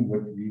are doing,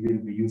 what we will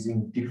be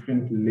using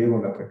different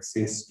level of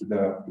access to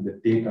the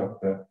data of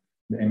the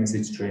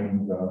MSH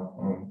training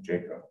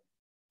tracker.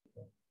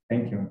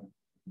 Thank you.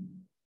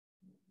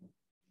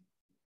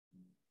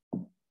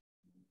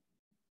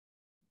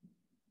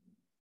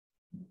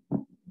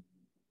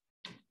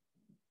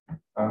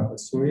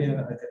 Sorry,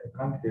 I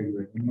can't hear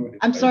you.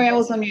 I'm sorry, I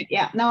was on mute.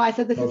 Yeah, no, I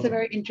said this is a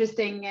very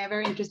interesting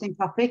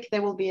topic.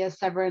 There will be a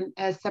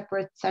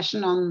separate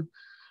session on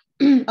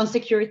on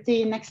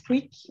security next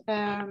week,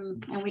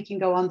 and we can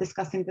go on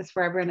discussing this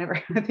forever and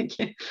ever. I think.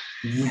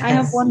 Yes, I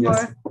have one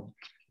more.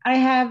 I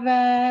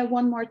have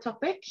one more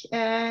topic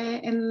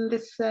in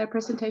this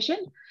presentation,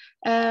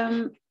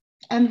 and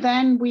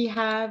then we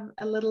have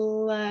a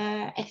little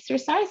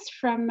exercise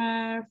from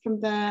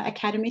the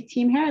Academy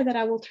team here that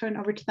I will turn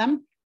over to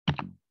them.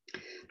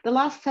 The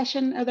last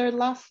session, the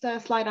last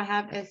slide I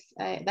have is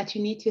that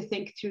you need to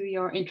think through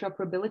your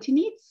interoperability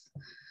needs.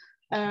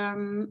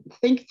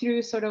 Think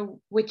through sort of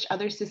which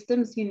other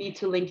systems you need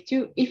to link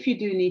to, if you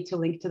do need to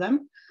link to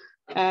them.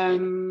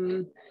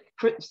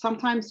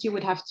 Sometimes you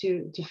would have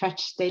to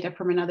fetch data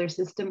from another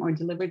system or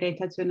deliver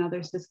data to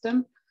another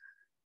system.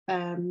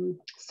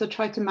 So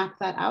try to map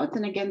that out.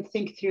 And again,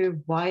 think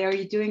through, why are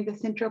you doing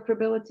this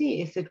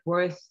interoperability? Is it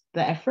worth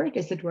the effort?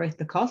 Is it worth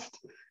the cost?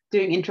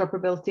 Doing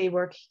interoperability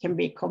work can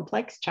be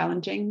complex,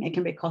 challenging, it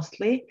can be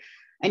costly.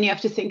 And you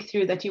have to think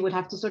through that you would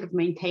have to sort of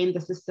maintain the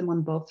system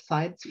on both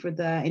sides for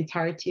the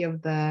entirety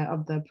of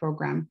the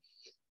program.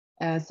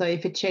 So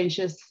if it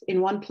changes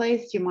in one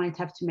place, you might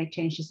have to make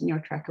changes in your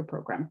tracker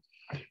program.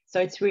 So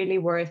it's really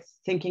worth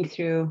thinking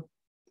through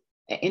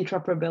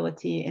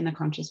interoperability in a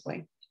conscious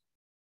way.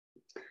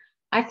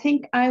 I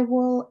think I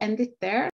will end it there.